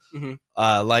Carolina,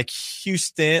 like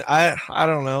Houston. I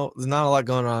don't know. There's not a lot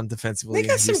going on defensively. They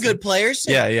got some good players.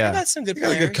 Yeah. They got some good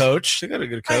players. They got a good coach. They got a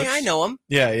good coach. I know him.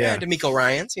 Yeah. D'Amico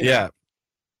Ryans. Yeah.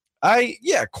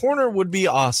 Corner would be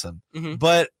awesome,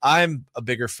 but I'm a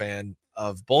bigger fan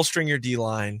of bolstering your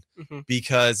D-line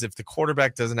because if the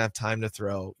quarterback doesn't have time to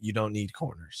throw, you don't need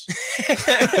corners.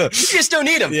 You just don't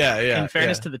need them. Yeah. In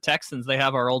fairness to the Texans, they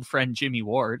have our old friend Jimmy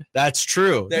Ward. That's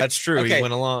true. That's true. Okay. He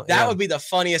went along. That would be the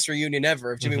funniest reunion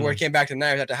ever if Jimmy Ward came back to the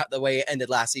Niners after the way it ended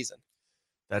last season.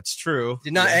 That's true.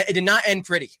 It did not end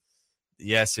pretty.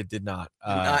 Yes, it did not.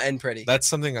 Not end pretty. That's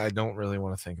something I don't really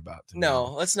want to think about.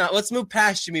 No, let's not. Let's move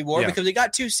past Jimmy Ward because we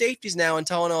got two safeties now in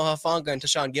Talanoa Hufanga and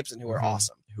Tashawn Gibson who are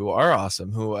awesome.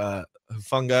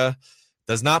 Hufanga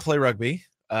does not play rugby.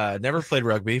 Never played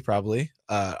rugby, probably.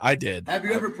 I did. Have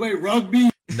you ever played rugby?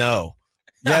 No.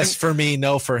 Yes, for me,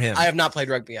 no for him. I have not played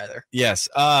rugby either. Yes.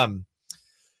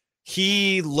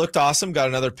 He looked awesome, got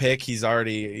another pick. He's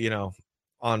already,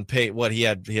 on pay. What he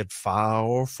had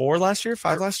four last year,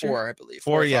 five last year? Four, I believe.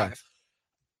 Four, yeah. Five.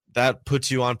 That puts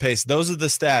you on pace. Those are the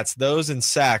stats. Those and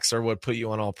sacks are what put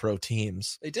you on all pro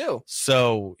teams. They do.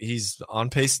 So he's on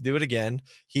pace to do it again.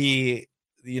 He,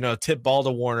 tipped ball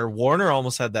to Warner. Warner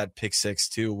almost had that pick six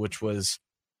too, which was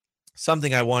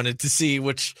something I wanted to see,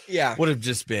 which would have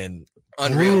just been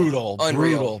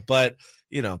brutal. But,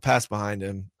 pass behind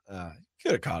him.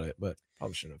 Could have caught it, but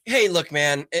probably shouldn't have. Hey, look,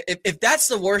 man, if that's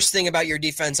the worst thing about your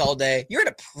defense all day, you're in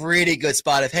a pretty good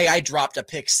spot. If, hey, I dropped a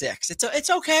pick six, it's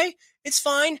okay. It's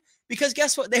fine because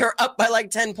guess what? They were up by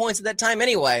like 10 points at that time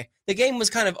anyway. The game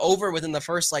was kind of over within the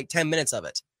first 10 minutes of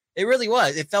it. It really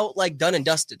was. It felt like done and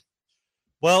dusted.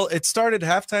 Well,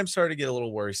 halftime started to get a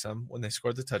little worrisome when they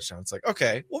scored the touchdown. It's like,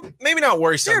 okay, well, maybe not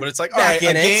worrisome, but it's like, all right,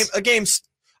 a game's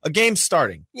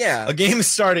starting. Yeah. A game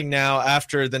is starting now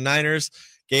after the Niners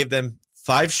gave them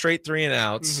 5 straight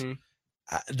 3-and-outs.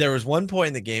 There was one point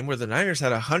in the game where the Niners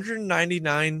had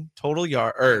 199 total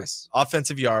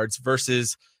offensive yards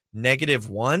versus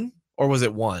 -1, or was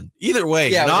it 1? Either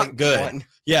way, not good. 1.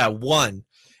 Yeah, 1.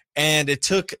 And it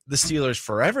took the Steelers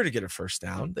forever to get a first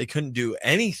down. They couldn't do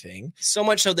anything. So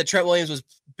much so that Trent Williams was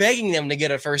begging them to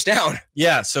get a first down.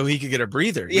 Yeah, so he could get a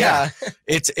breather. Yeah.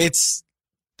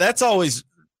 That's always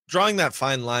drawing that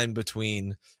fine line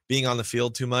between being on the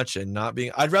field too much and not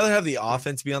being. I'd rather have the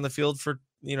offense be on the field for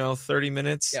 30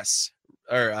 minutes. Yes.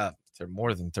 Or they're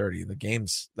more than 30. The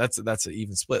games, that's an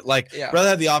even split. Rather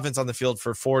have the offense on the field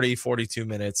for 40, 42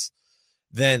 minutes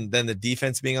than the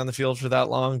defense being on the field for that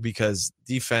long, because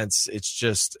defense, it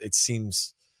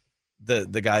seems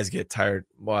the guys get tired,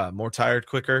 more tired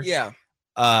quicker. Yeah.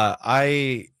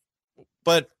 But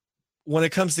when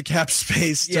it comes to cap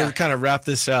space, to kind of wrap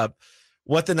this up,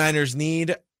 what the Niners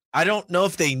need, I don't know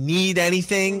if they need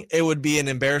anything. It would be an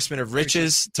embarrassment of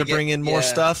riches to bring in more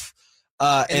stuff.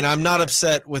 And I'm not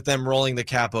upset with them rolling the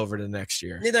cap over to next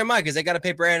year. Neither am I, because they got to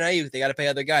pay Brandon Ayuk. They got to pay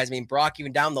other guys. I mean, Brock,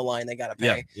 even down the line, they got to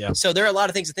pay. Yeah. So there are a lot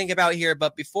of things to think about here.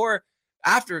 But before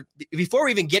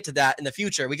we even get to that in the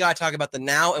future, we got to talk about the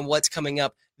now and what's coming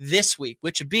up this week,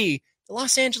 which would be the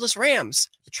Los Angeles Rams,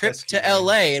 the trip to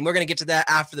LA. And we're going to get to that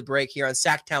after the break here on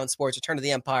Sacktown Sports, Return to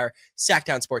the Empire,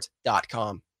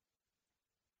 sacktownsports.com.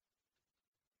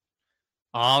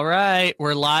 All right,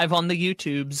 we're live on the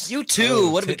YouTubes. You too.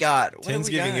 What do we got? Tim's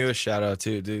giving you a shout out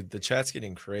too, dude. The chat's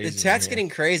getting crazy. The chat's getting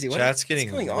crazy. Chat's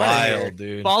getting wild,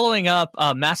 dude. Following up,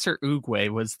 Master Uguay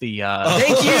was the.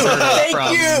 Thank you.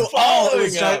 Thank you. Oh,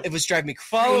 it was driving me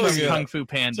crazy. Kung Fu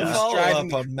Panda. Follow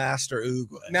up on Master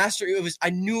Uguay. It was.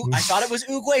 I thought it was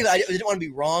Uguay, but I didn't want to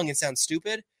be wrong and sound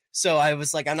stupid, so I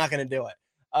was like, I'm not going to do it.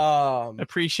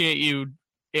 Appreciate you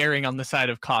erring on the side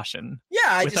of caution.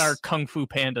 Yeah, with our Kung Fu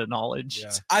Panda knowledge.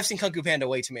 Yeah. I've seen Kung Fu Panda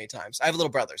way too many times. I have little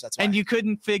brothers. That's why. And you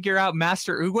couldn't figure out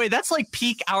Master Uguay? That's like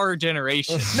peak our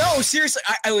generation. No, seriously.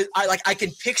 I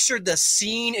can picture the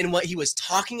scene and what he was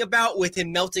talking about with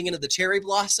him melting into the cherry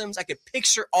blossoms. I could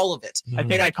picture all of it. I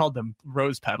think I called them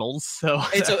rose petals. So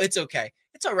it's okay.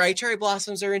 It's all right. Cherry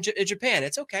blossoms are in Japan.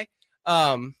 It's okay.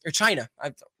 Or China.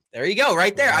 There you go.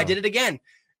 Right there. Wow. I did it again.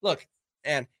 Look,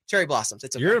 and cherry blossoms.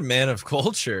 It's okay. You're a man of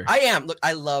culture. I am. Look,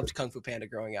 I loved Kung Fu Panda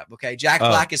growing up. Okay, Jack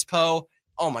Black is Poe.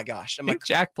 Oh my gosh. I think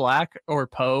Jack Black or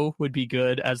Poe would be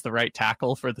good as the right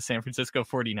tackle for the San Francisco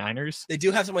 49ers. They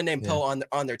do have someone named Poe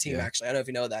on their team, actually. I don't know if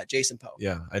you know that. Jason Poe.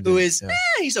 Yeah, I do. Who is,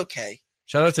 he's okay.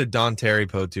 Shout out to Don Terry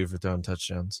Poe, too, for throwing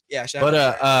touchdowns. Yeah, shout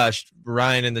out to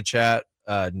Ryan in the chat,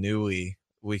 Nui.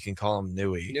 We can call him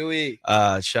Nui. Nui.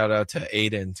 Shout out to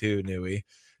Aiden, too, Nui.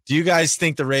 Do you guys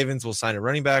think the Ravens will sign a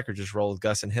running back or just roll with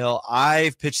Gus and Hill?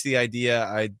 I've pitched the idea.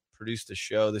 I produced a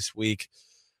show this week.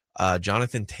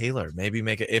 Jonathan Taylor, maybe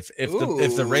make it. If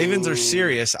the Ravens are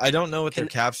serious, I don't know what their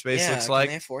cap space looks like.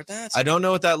 Can they afford that? I don't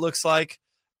know what that looks like.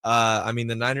 I mean,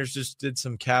 the Niners just did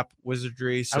some cap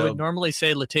wizardry. So I would normally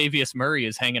say Latavius Murray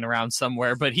is hanging around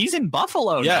somewhere, but he's in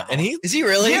Buffalo now. And is he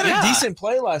really? He had a decent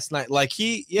play last night. Like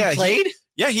he played.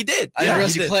 He did. I didn't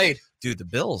realize he played. Dude, the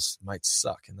Bills might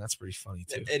suck, and that's pretty funny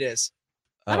too. It is.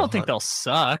 I don't think they'll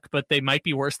suck, but they might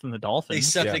be worse than the Dolphins. They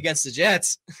sucked against the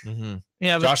Jets. Mm-hmm.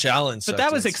 Yeah, Josh Allen. But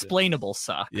that was explainable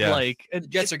suck. Yeah. Like the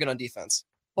Jets are good on defense.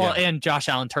 Well, and Josh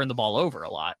Allen turned the ball over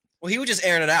a lot. Well, he was just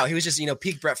airing it out. He was just,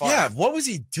 peak Brett Favre. Yeah, what was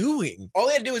he doing? All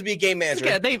he had to do was be a game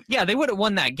manager. Yeah, they would have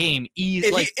won that game easy.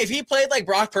 If he played like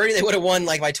Brock Purdy, they would have won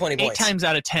like by 20 points. 8 times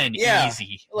out of 10,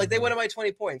 easy. Like they would have by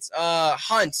 20 points.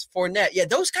 Hunt, Fournette. Yeah,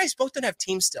 those guys both don't have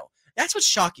teams still. That's what's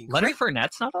shocking. Leonard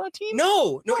Fournette's not on a team?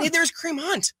 No. There's Kareem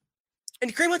Hunt.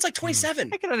 And Kareem Hunt's like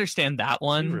 27. I can understand that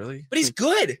one. Really? But he's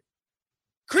good.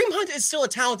 Kareem Hunt is still a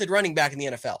talented running back in the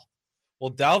NFL.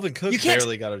 Well, Dalvin Cook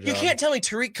barely got a job. You can't tell me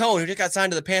Tariq Cohen, who just got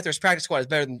signed to the Panthers practice squad, is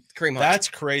better than Kareem Hunt. That's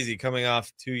crazy, coming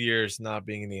off 2 years not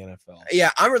being in the NFL.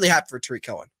 Yeah, I'm really happy for Tariq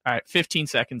Cohen. All right, 15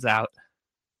 seconds out. Do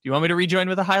you want me to rejoin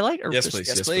with a highlight? Or yes, please.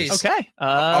 Yes, please. Okay.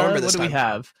 I'll remember this what do we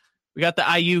have? We got the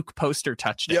Ayuk poster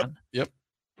touchdown. Yep.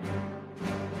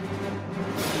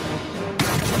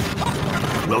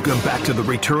 Welcome back to the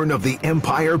Return of the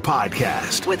Empire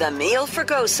podcast with Amil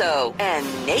Fergoso and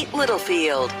Nate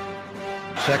Littlefield.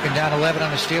 Second down, 11 on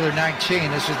the Steeler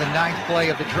 19. This is the 9th play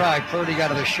of the drive. Purdy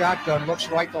out of the shotgun, looks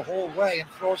right the whole way and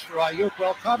throws for Ayuk.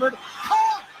 Well covered.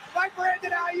 Caught by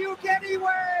Brandon Ayuk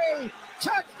anyway.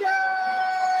 Touchdown!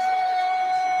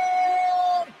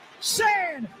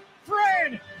 San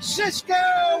Francisco!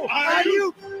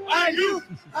 Ayuk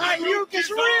is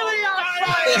really on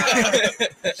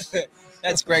fire!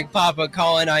 That's Greg Papa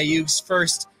calling Ayuk's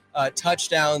first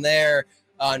touchdown there.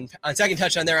 On second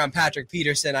touchdown there on Patrick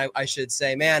Peterson, I should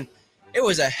say. Man, it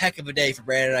was a heck of a day for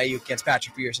Brandon Ayuk against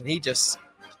Patrick Peterson. He just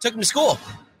took him to school.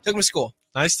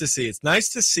 Nice to see. It's nice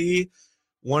to see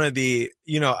one of the,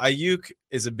 Ayuk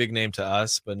is a big name to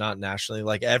us, but not nationally.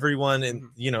 Like everyone in,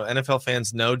 NFL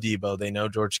fans know Debo. They know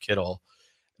George Kittle.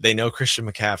 They know Christian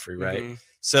McCaffrey, right? Mm-hmm.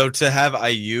 So to have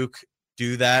Ayuk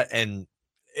do that and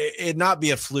it not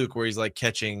be a fluke where he's like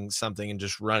catching something and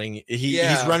just running.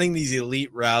 He's running these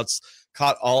elite routes,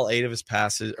 caught all 8 of his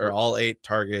passes or all 8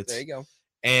 targets. There you go.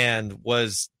 And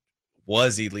was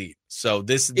elite. So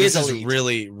this is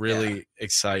really, really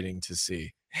exciting to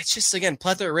see. It's just, again,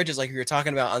 plethora of ridges like you were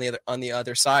talking about on the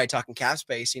other side, talking cap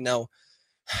space.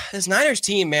 This Niners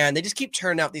team, man, they just keep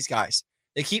turning out these guys.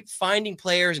 They keep finding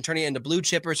players and turning it into blue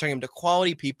chippers, turning them to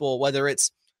quality people, whether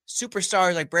it's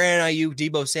superstars like Brandon Ayuk,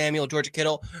 Debo Samuel, George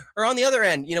Kittle, or on the other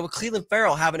end, with Cleveland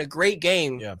Farrell having a great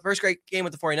game, first great game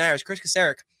with the 49ers, Chris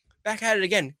Kasarik, back at it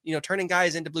again, turning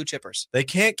guys into blue chippers. They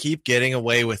can't keep getting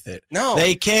away with it. No.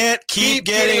 They can't keep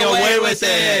getting away with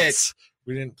it.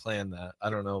 We didn't plan that. I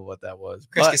don't know what that was.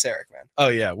 Chris Kasarik, man. Oh,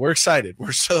 yeah. We're excited.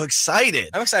 We're so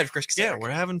excited. I'm excited for Chris Kasarik. Yeah, we're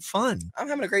having fun. I'm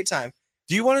having a great time.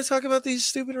 Do you want to talk about these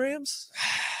stupid Rams?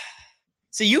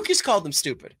 See, you just called them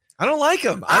stupid. I don't like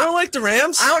them. I don't like the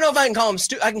Rams. I don't know if I can call them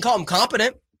stupid. I can call them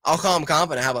competent. I'll call them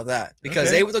competent. How about that?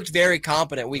 Because they looked very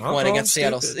competent week 1 against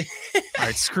Seattle. All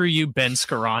right, screw you, Ben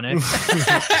Skoranek.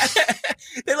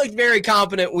 They looked very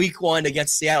competent week 1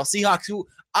 against Seattle Seahawks, who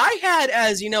I had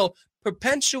as,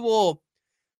 perpetual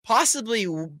possibly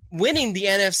winning the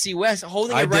NFC West,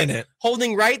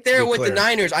 holding right there with the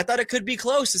Niners. I thought it could be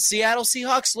close. The Seattle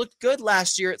Seahawks looked good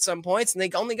last year at some points, and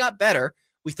they only got better.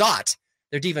 We thought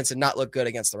their defense did not look good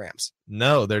against the Rams.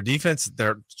 No, their defense,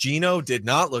 Geno did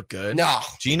not look good. No.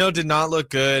 Geno did not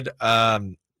look good.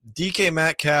 DK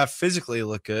Metcalf physically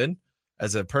looked good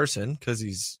as a person because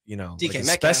he's, like a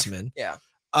specimen. Yeah.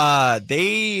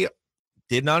 They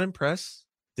did not impress.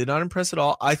 Did not impress at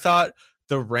all. I thought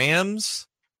the Rams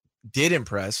did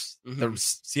impress. Mm-hmm.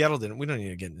 Seattle didn't. We don't need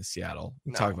to get into Seattle.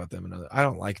 We can talk about them another. I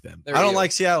don't like them. I don't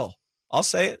like Seattle. I'll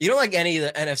say it. You don't like any of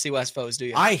the NFC West foes, do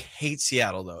you? I hate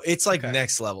Seattle, though. It's like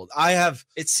next level.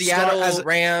 It's Seattle,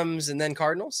 Rams, and then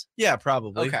Cardinals? Yeah,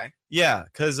 probably. Okay. Yeah,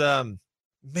 because,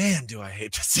 man, do I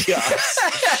hate the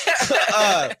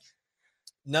Seahawks.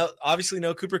 No, obviously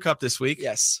no Cooper Kupp this week.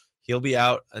 Yes. He'll be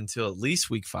out until at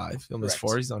least week 5. He'll miss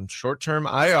 4. He's on short-term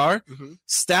IR. Mm-hmm.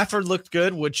 Stafford looked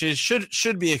good, which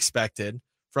should be expected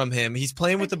from him. He's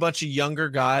playing with a bunch of younger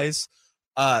guys.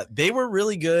 They were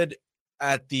really good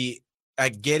at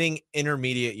getting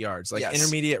intermediate yards, like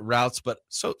intermediate routes, but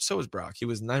so was Brock. He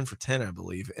was 9 for 10, I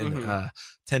believe, and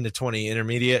 10 to 20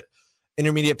 intermediate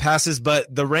passes.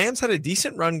 But the Rams had a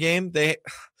decent run game. They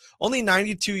only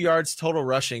 92 yards total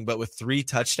rushing, but with 3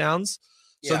 touchdowns.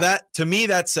 So that, to me,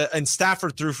 that's and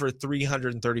Stafford threw for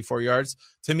 334 yards.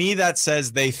 To me, that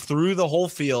says they threw the whole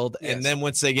field, and then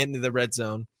once they get into the red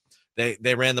zone,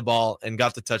 they ran the ball and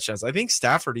got the touchdowns. I think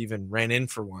Stafford even ran in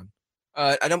for one.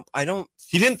 I don't.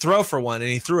 He didn't throw for one, and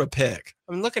he threw a pick.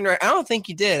 I'm looking right. I don't think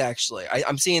he did actually.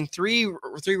 I'm seeing three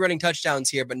running touchdowns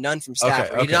here, but none from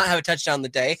Stafford. He did not have a touchdown the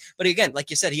day, but again, like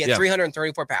you said, he had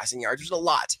 334 passing yards, which is a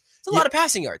lot. It's a lot of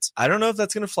passing yards. I don't know if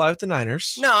that's going to fly with the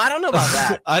Niners. No, I don't know about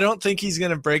that. I don't think he's going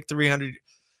to break 300.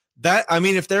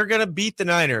 If they're going to beat the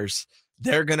Niners,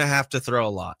 they're going to have to throw a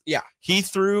lot. Yeah. He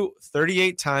threw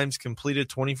 38 times, completed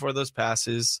 24 of those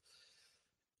passes.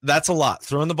 That's a lot.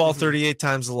 Throwing the ball 38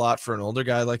 times is a lot for an older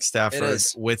guy like Stafford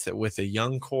with a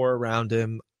young core around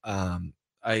him. Another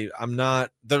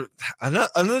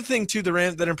thing too, the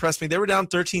Rams that impressed me, they were down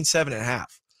 13-7 at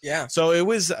half. Yeah. So it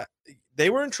was they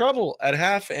were in trouble at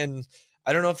half, and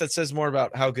I don't know if that says more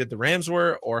about how good the Rams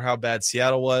were or how bad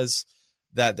Seattle was,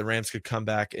 that the Rams could come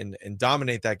back and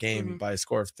dominate that game by a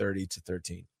score of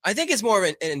 30-13. I think it's more of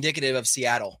an indicative of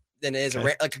Seattle than it is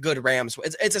a good Rams.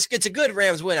 It's a good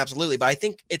Rams win, absolutely. But I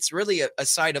think it's really a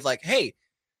side of like, hey,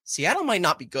 Seattle might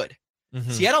not be good. Mm-hmm.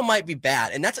 Seattle might be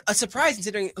bad. And that's a surprise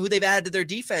considering who they've added to their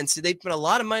defense. They put a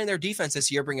lot of money in their defense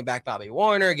this year, bringing back Bobby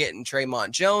Warner, getting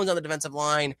Traymon Jones on the defensive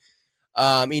line.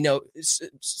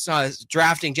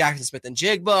 Drafting Jackson Smith and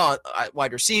Jigba,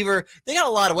 wide receiver. They got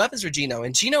a lot of weapons for Geno,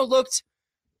 and Geno looked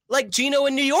like Geno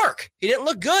in New York. He didn't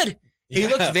look good. He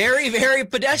looked very, very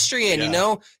pedestrian,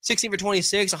 16 for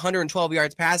 26, 112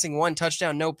 yards passing, 1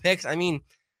 touchdown, no picks. I mean,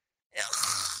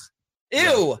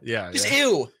 ew. Yeah. Just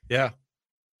ew. Yeah.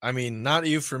 I mean, not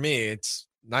ew for me. It's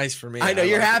nice for me. I know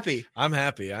you're happy. I'm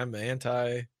happy. I'm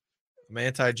anti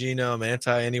Geno. I'm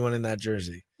anti anyone in that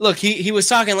jersey. Look, he was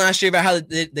talking last year about how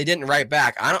they didn't write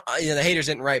back. The haters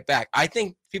didn't write back. I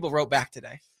think people wrote back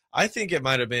today. I think it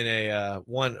might have been a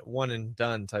one and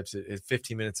done types of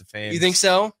 15 minutes of fame. You think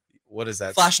so? What is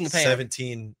that? Flash in the pan.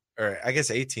 17 or I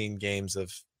guess 18 games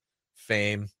of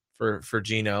fame for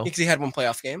Geno. Because he had one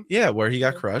playoff game. Yeah, where he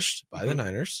got crushed by the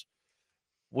Niners,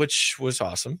 which was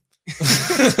awesome.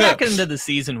 Back into the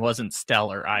season wasn't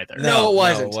stellar either. No,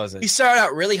 it wasn't. He started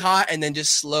out really hot and then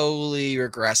just slowly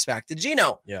regressed back to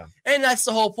Geno. Yeah. And that's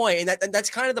the whole point. And that's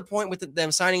kind of the point with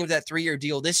them signing that 3-year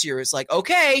deal this year. It's like,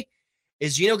 okay,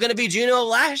 is Geno going to be Geno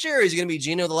last year or is he going to be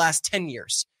Geno the last 10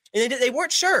 years? And they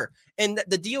weren't sure. And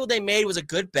the deal they made was a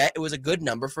good bet. It was a good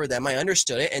number for them. I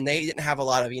understood it. And they didn't have a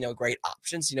lot of, great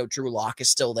options. Drew Lock is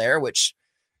still there, which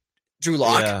Drew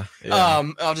Lock. Yeah.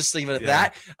 I'll just leave it at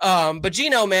that. But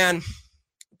Geno, man,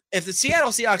 if the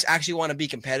Seattle Seahawks actually want to be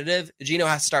competitive, Geno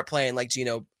has to start playing like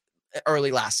Geno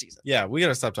early last season. Yeah, we got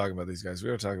to stop talking about these guys. We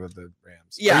got to talk about the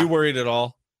Rams. Yeah. Are you worried at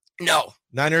all? No.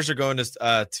 Niners are going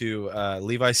to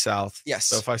Levi South,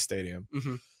 SoFi Stadium.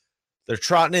 Mm-hmm. They're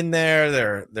trotting in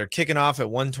there. They're kicking off at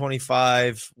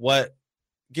 125.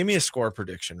 Give me a score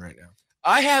prediction right now.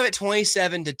 I have it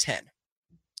 27-10.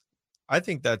 I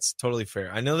think that's totally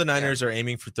fair. I know the Niners are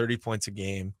aiming for 30 points a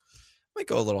game. I might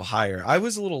go a little higher. I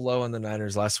was a little low on the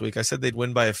Niners last week. I said they'd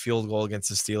win by a field goal against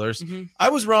the Steelers. Mm-hmm.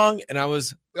 I was wrong, and I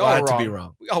was glad to be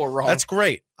wrong. We all were wrong. That's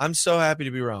great. I'm so happy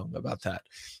to be wrong about that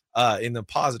in the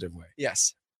positive way.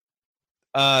 Yes.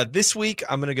 This week,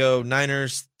 I'm going to go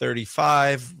Niners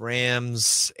 35,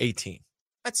 Rams 18.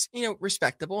 That's,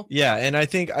 respectable. Yeah, and I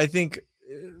think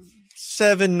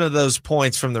 7 of those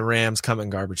points from the Rams come in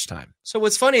garbage time. So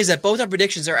what's funny is that both our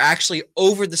predictions are actually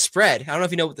over the spread. I don't know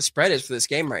if you know what the spread is for this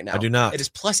game right now. I do not. It is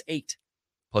 +8.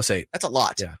 +8. That's a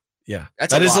lot. Yeah.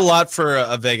 That is a lot for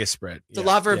a Vegas spread. It's a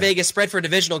lot for a Vegas spread for a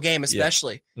divisional game,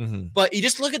 especially. Yeah. Mm-hmm. But you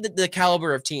just look at the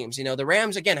caliber of teams. The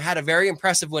Rams, again, had a very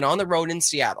impressive win on the road in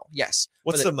Seattle. Yes.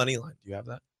 What's the money line? Do you have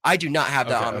that? I do not have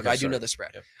that on me, but I do know the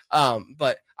spread. Yep.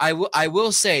 But I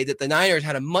will say that the Niners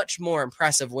had a much more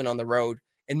impressive win on the road,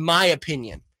 in my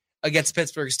opinion, against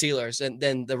Pittsburgh Steelers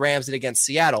than the Rams did against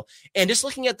Seattle. And just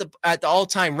looking at the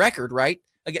all-time record, right?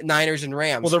 Against Niners and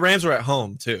Rams. Well, the Rams were at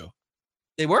home too.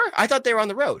 They were? I thought they were on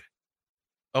the road.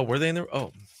 Oh, were they in the?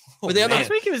 Oh, were they on last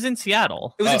week? It was in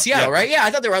Seattle. It was in Seattle, right? Yeah,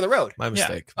 I thought they were on the road. My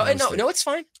mistake. Yeah. No, it's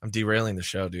fine. I'm derailing the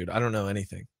show, dude. I don't know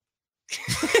anything.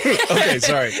 Okay,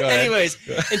 sorry. Go ahead. Anyways,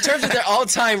 in terms of their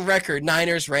all-time record,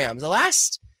 Niners Rams, the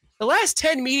last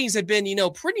 10 meetings have been,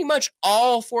 pretty much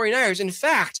all 49ers. In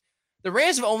fact, the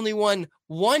Rams have only won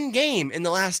one game in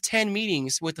the last 10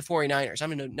 meetings with the 49ers. I'm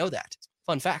going to know that.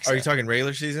 Fun facts. Are you talking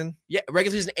regular season? Yeah,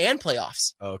 regular season and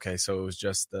playoffs. Oh, okay, so it was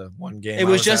just the one game. It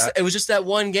was just that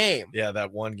one game. Yeah,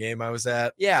 that one game I was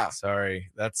at. Yeah.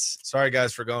 Sorry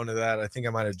guys for going to that. I think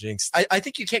I might have jinxed. I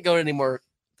think you can't go to any more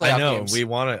playoff I know. games. I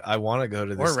want to go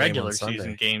to this or regular game on season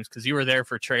Sunday. games because you were there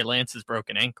for Trey Lance's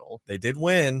broken ankle. They did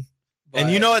win, and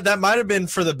you know what? That might have been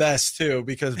for the best too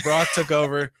because Brock took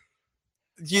over.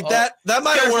 That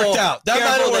might have worked out. That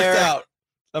might have worked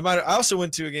out. I also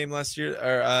went to a game last year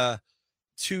or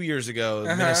 2 years ago,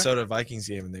 Minnesota Vikings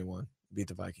game, and they won, beat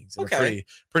the Vikings. Okay,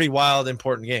 pretty wild,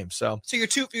 important game. So you're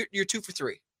 2 for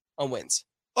 3 on wins.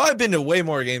 Oh, I've been to way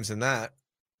more games than that,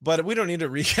 but we don't need to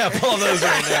recap all those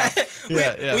right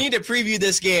now. We need to preview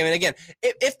this game. And again,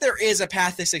 if there is a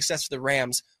path to success for the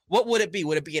Rams, what would it be?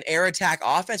 Would it be an air attack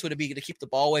offense? Would it be to keep the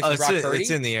ball away from Brock Purdy? It's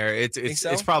in the air.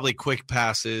 It's probably quick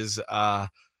passes. I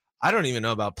don't even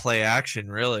know about play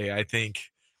action really. I think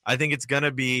it's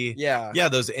gonna be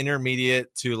those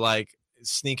intermediate to like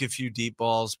sneak a few deep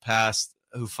balls past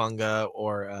Hufanga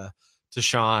or to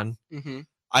Sean. Mm-hmm.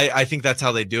 I think that's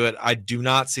how they do it. I do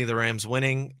not see the Rams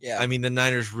winning. Yeah. I mean, the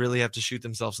Niners really have to shoot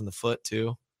themselves in the foot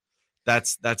too.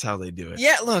 That's how they do it.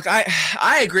 Yeah, look,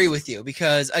 I agree with you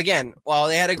because again, while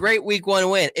they had a great week 1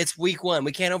 win, it's week 1.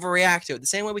 We can't overreact to it. The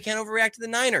same way we can't overreact to the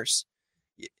Niners.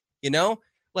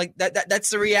 Like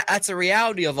that's the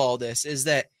reality of all this is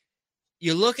that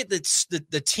you look at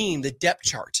the team, the depth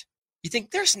chart. You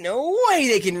think there's no way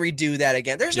they can redo that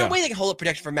again. There's no way they can hold up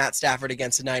protection for Matt Stafford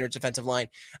against the Niners defensive line.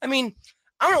 I mean,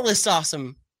 I'm going to list off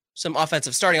some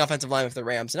starting offensive linemen for the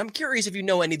Rams, and I'm curious if you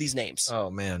know any of these names. Oh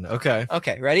man, okay.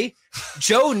 Okay, ready?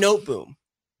 Joe Noteboom.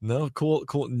 No, cool.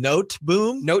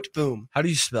 Noteboom? Noteboom. How do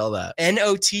you spell that?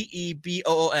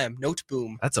 Noteboom.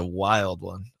 Noteboom. That's a wild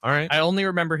one. All right. I only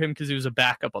remember him because he was a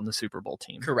backup on the Super Bowl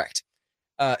team. Correct.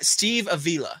 Steve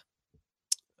Avila.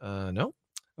 No.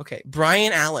 Okay.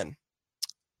 Brian Allen.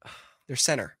 Their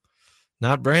center.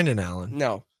 Not Brandon Allen.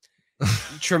 No.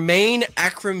 Tremaine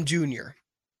Akram Jr.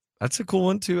 That's a cool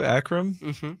one too, Akram.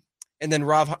 Mm-hmm. And then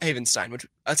Rob Havenstein, which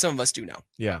some of us do know.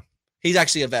 Yeah. He's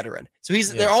actually a veteran. So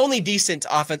their only decent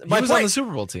offense. He was on the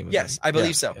Super Bowl team. Yes, I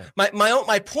believe so. Yeah.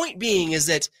 My point being is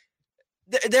that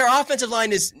their offensive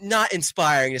line is not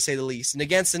inspiring, to say the least. And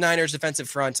against the Niners defensive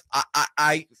front,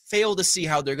 I fail to see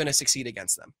how they're going to succeed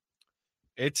against them.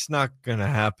 It's not going to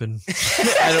happen.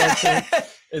 I don't think,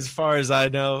 as far as I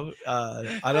know,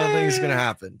 I don't think it's going to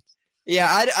happen.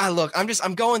 Yeah, I look,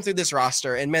 I'm going through this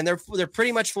roster, and man, they're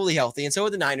pretty much fully healthy, and so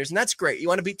are the Niners, and that's great. You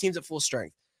want to beat teams at full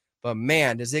strength. But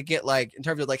man, does it get in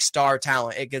terms of star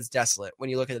talent, it gets desolate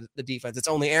when you look at the defense. It's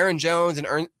only Aaron Jones and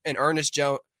Aaron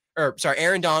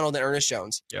Donald and Ernest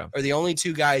Jones are the only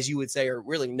two guys you would say are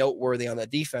really noteworthy on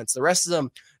that defense. The rest of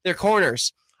them, they're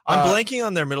corners. I'm blanking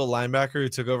on their middle linebacker who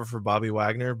took over for Bobby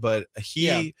Wagner, but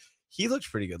he looked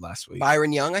pretty good last week.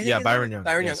 Byron Young, I think. Yeah, Byron Young.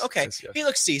 Byron Young. Okay. Yes. He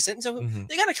looks decent. So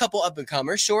they got a couple up and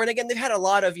comers, sure. And again, they've had a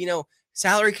lot of,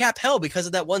 salary cap hell because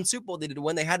of that one Super Bowl they did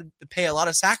when they had to pay a lot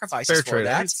of sacrifices Fair for trade.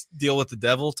 that. Deal with the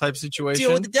devil type situation.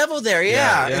 Deal with the devil there,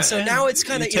 yeah. And so now it's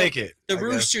kind of take it. The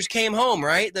Roosters came home,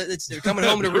 right? They're coming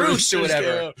home to roost or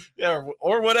whatever.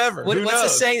 Or whatever. What's the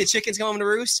saying? The chickens come home to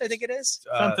roost, I think it is.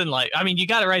 Something like, you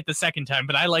got it right the second time,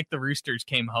 but I like the Roosters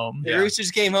came home. The Roosters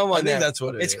came home on I think that's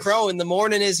what it's crowing. The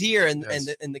morning is here, and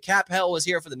the cap hell was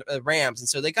here for the Rams. And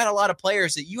so they got a lot of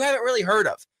players that you haven't really heard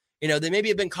of. They maybe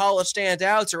have been college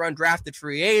standouts or undrafted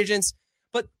free agents,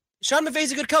 but Sean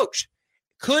McVay's a good coach.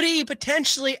 Could he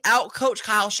potentially outcoach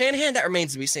Kyle Shanahan? That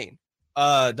remains to be seen.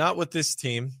 Not with this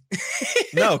team.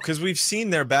 No, because we've seen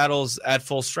their battles at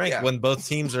full strength when both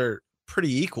teams are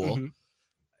pretty equal. Mm-hmm.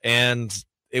 And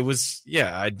it was,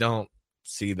 I don't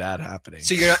see that happening.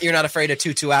 So you're not afraid of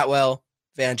Tutu Atwell,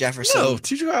 Van Jefferson? No,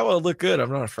 Tutu Atwell looked good.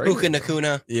 I'm not afraid. Puka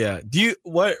Nacuna. Yeah.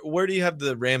 Where do you have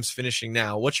the Rams finishing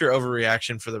now? What's your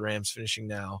overreaction for the Rams finishing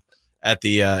now at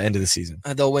the end of the season?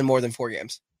 They'll win more than 4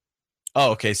 games.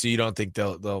 Oh, okay. So you don't think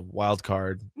they'll wild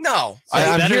card? No. So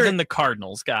better than the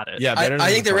Cardinals. Got it. Yeah,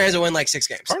 I think the Rams will win like 6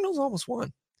 games. Cardinals almost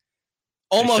won.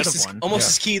 Almost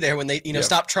as key there when they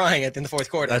stopped trying it in the fourth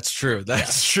quarter. That's true.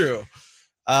 That's true.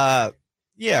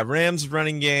 Rams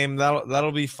running game,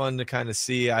 that'll be fun to kind of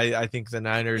see. I think the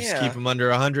Niners keep them under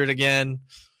 100 again.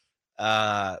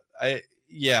 I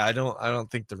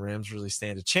don't think the Rams really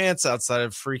stand a chance outside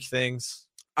of freak things.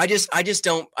 I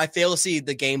fail to see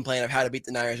the game plan of how to beat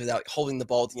the Niners without holding the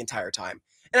ball the entire time.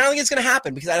 And I don't think it's going to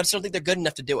happen because I just don't think they're good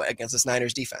enough to do it against this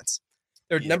Niners defense.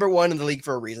 They're number 1 in the league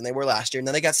for a reason. They were last year. And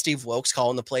then they got Steve Wilkes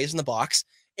calling the plays in the box.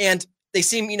 And they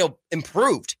seem,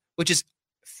 improved, which is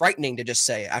frightening to just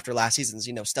say after last season's,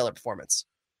 stellar performance.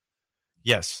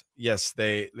 Yes,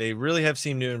 they really have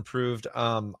seemed to improved.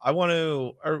 I want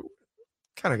to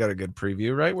kind of got a good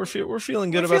preview, right? We're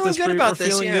feeling good about this. We're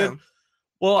feeling good.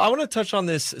 Well, I want to touch on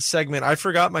this segment. I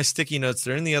forgot my sticky notes.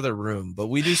 They're in the other room, but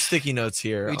we do sticky notes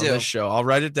here on this show. I'll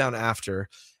write it down after.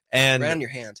 And write on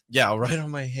your hand. Yeah, I'll write on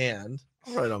my hand.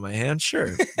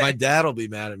 Sure. My dad will be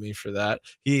mad at me for that.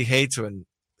 He hates when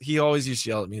he always used to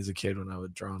yell at me as a kid when I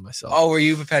would draw on myself. Oh, were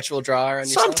you a perpetual drawer on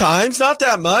yourself? Sometimes, not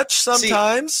that much.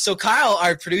 Sometimes. So Kyle,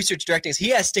 our producer directing us, he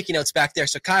has sticky notes back there.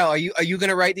 So Kyle, are you going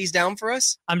to write these down for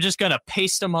us? I'm just going to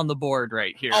paste them on the board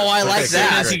right here. Oh, I like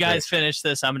that. As soon as you guys finish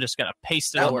this, I'm just going to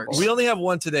paste it on the board. We only have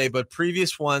one today, but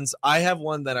previous ones, I have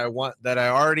one that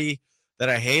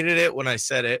I hated it when I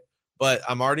said it, but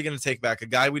I'm already going to take back a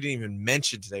guy we didn't even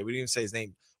mention today. We didn't even say his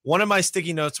name. One of my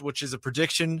sticky notes, which is a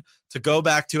prediction to go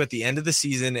back to at the end of the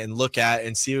season and look at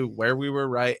and see where we were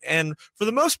right. And for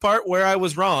the most part, where I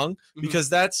was wrong,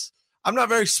 because I'm not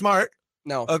very smart.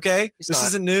 No. Okay. This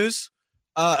isn't news.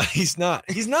 He's not.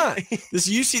 This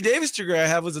UC Davis degree I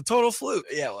have was a total fluke.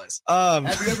 Yeah, it was.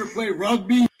 Have you ever played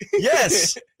rugby?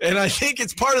 Yes. And I think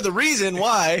it's part of the reason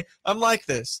why I'm like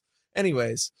this.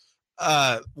 Anyways,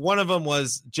 one of them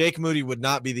was Jake Moody would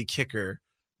not be the kicker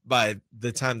by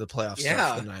the time the playoffs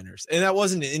start for the Niners. And that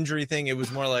wasn't an injury thing. It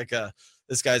was more like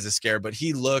this guy's a scare, but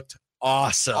he looked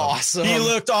awesome. He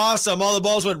looked awesome. All the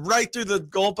balls went right through the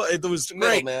goal. It was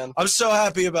great, man. I'm so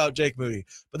happy about Jake Moody.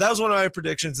 But that was one of my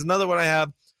predictions. Another one I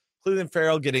have, Cleveland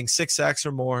Farrell getting 6 sacks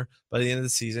or more by the end of the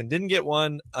season. Didn't get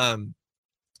one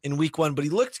in week 1, but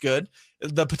he looked good.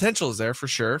 The potential is there for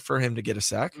sure for him to get a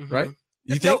sack, right?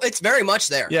 You think? No, it's very much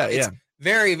there. Yeah.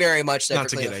 Very, very much there. Not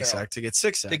to get a sack, to get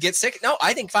 6 sacks. To get 6? No,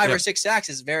 I think 5 or 6 sacks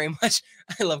is very much.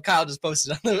 I love Kyle just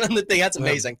posted on the thing. That's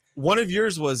amazing. One of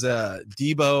yours was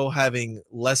Debo having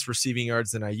less receiving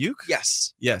yards than Ayuk.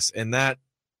 Yes, and that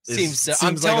seems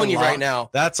I'm telling you right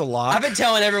now. That's a lot. I've been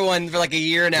telling everyone for like a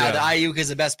year now that Ayuk is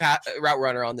the best route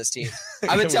runner on this team.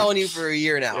 I've been telling you for a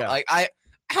year now. Yeah. Like I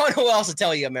don't know what else to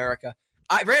tell you, America.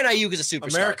 Brandon Ayuk is a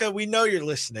superstar. America, we know you're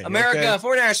listening. America,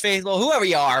 49ers faithful, whoever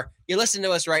you are, you're listening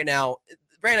to us right now.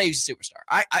 Brandon Ayuk's a superstar.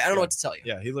 I don't know what to tell you.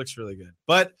 Yeah, he looks really good.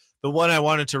 But the one I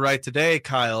wanted to write today,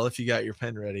 Kyle, if you got your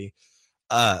pen ready,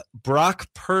 Brock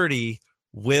Purdy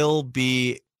will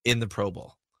be in the Pro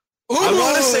Bowl. Ooh. I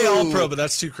want to say all pro, but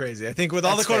that's too crazy. I think with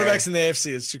all the quarterbacks in the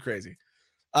AFC, it's too crazy.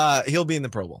 He'll be in the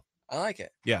Pro Bowl. I like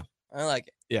it. Yeah. I like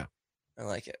it. Yeah. I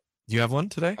like it. Do you have one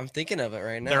today? I'm thinking of it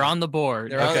right now. They're on the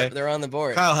board. They're on the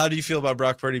board. Kyle, how do you feel about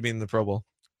Brock Purdy being in the Pro Bowl?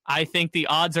 I think the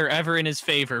odds are ever in his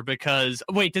favor because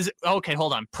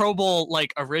hold on. Pro Bowl,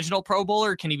 like original Pro Bowl,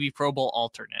 or can he be Pro Bowl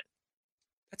alternate?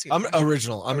 I'm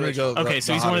original. I'm going to go. Okay,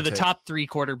 so he's one of the top 3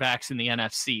 quarterbacks in the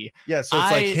NFC. Yeah, so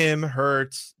it's like him,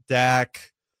 Hurts,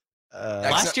 Dak.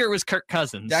 Last year it was Kirk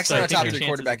Cousins. Dak's not a top 3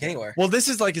 quarterback anywhere. Well, this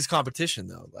is like his competition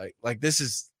though. Like this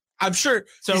is. I'm sure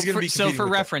he's going to be. So for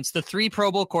reference, the 3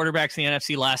 Pro Bowl quarterbacks in the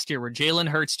NFC last year were Jalen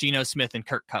Hurts, Geno Smith, and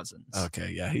Kirk Cousins.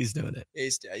 Okay, yeah, he's doing it.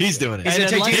 He's doing it. He's going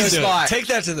to take Geno's spot. Take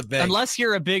that to the bank. Unless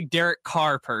you're a big Derek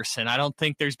Carr person, I don't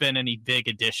think there's been any big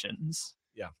additions.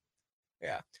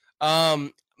 Yeah.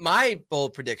 My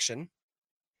bold prediction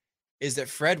is that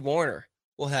Fred Warner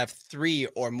will have 3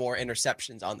 or more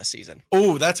interceptions on the season.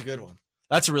 Oh, that's a good one.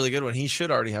 That's a really good one. He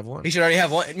should already have one.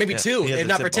 Maybe 2, if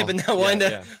not for tipping that one.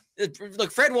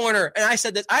 Look, Fred Warner, and I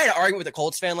said this, I had an argument with a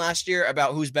Colts fan last year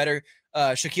about who's better,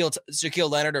 Shaquille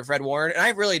Leonard or Fred Warner, and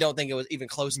I really don't think it was even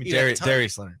close.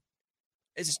 Darius Leonard.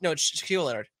 It's Shaquille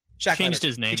Leonard. Changed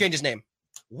his name. He changed his name.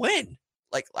 When?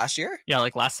 like last year. Yeah,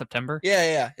 like last September.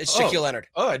 Yeah. It's Shaquille Leonard.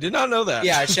 Oh, I did not know that.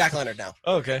 Yeah, it's Shaq Leonard now.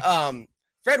 Okay.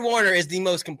 Fred Warner is the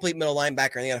most complete middle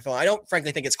linebacker in the NFL. I don't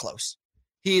frankly think it's close.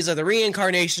 He's the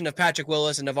reincarnation of Patrick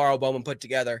Willis and Navarro Bowman put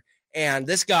together. And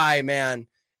this guy, man,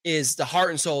 is the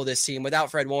heart and soul of this team. Without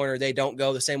Fred Warner, they don't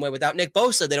go the same way. Without Nick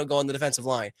Bosa, they don't go on the defensive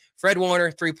line. Fred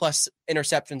Warner, 3+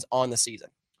 interceptions on the season.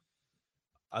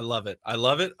 I love it. I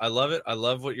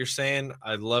love what you're saying.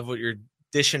 I love what you're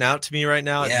dishing out to me right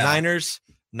now. Yeah.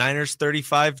 Niners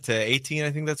 35-18.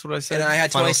 I think that's what I said. And I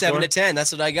had 27-10.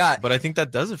 That's what I got. But I think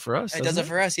that does it for us. It does it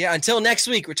for us. Yeah. Until next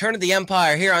week, Return of the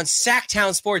Empire here on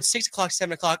Sacktown Sports, 6 o'clock,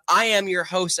 7 o'clock. I am your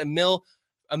host, Emiliano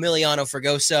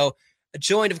Fregoso,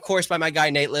 joined, of course, by my guy,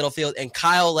 Nate Littlefield, and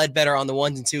Kyle Ledbetter on the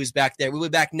 1s and 2s back there. We'll be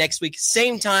back next week,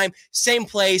 same time, same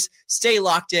place. Stay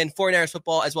locked in. 49ers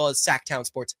football, as well as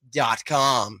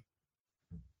SacktownSports.com.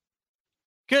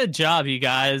 Good job, you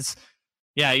guys.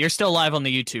 Yeah, you're still live on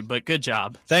the YouTube, but good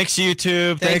job. Thanks,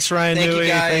 YouTube. Thanks Ryan Newey.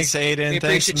 Thanks, Aiden.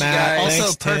 Thanks, Matt. Also,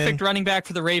 thanks, perfect running back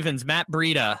for the Ravens, Matt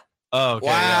Breida. Oh, okay.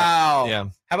 Wow. Yeah.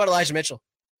 How about Elijah Mitchell?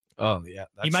 Oh, yeah.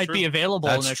 He might be available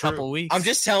in a couple weeks. I'm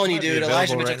just telling you, dude.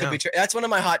 Elijah Mitchell could now. be. That's one of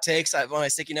my hot takes. One of my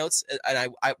sticky notes,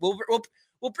 and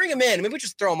we'll bring him in. Maybe we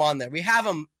just throw him on there. We have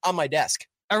him on my desk.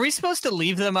 Are we supposed to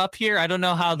leave them up here? I don't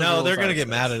know how. No, they're gonna get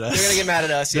mad at us. They're gonna get mad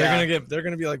at us. They're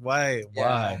gonna be like, why?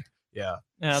 Yeah.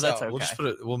 No, that's okay. We'll just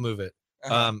we'll move it.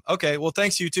 Okay. Well,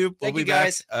 thanks, YouTube. Thank we'll you be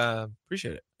guys. back.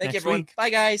 Appreciate it. Thank you, Next everyone. week.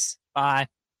 Bye, guys. Bye.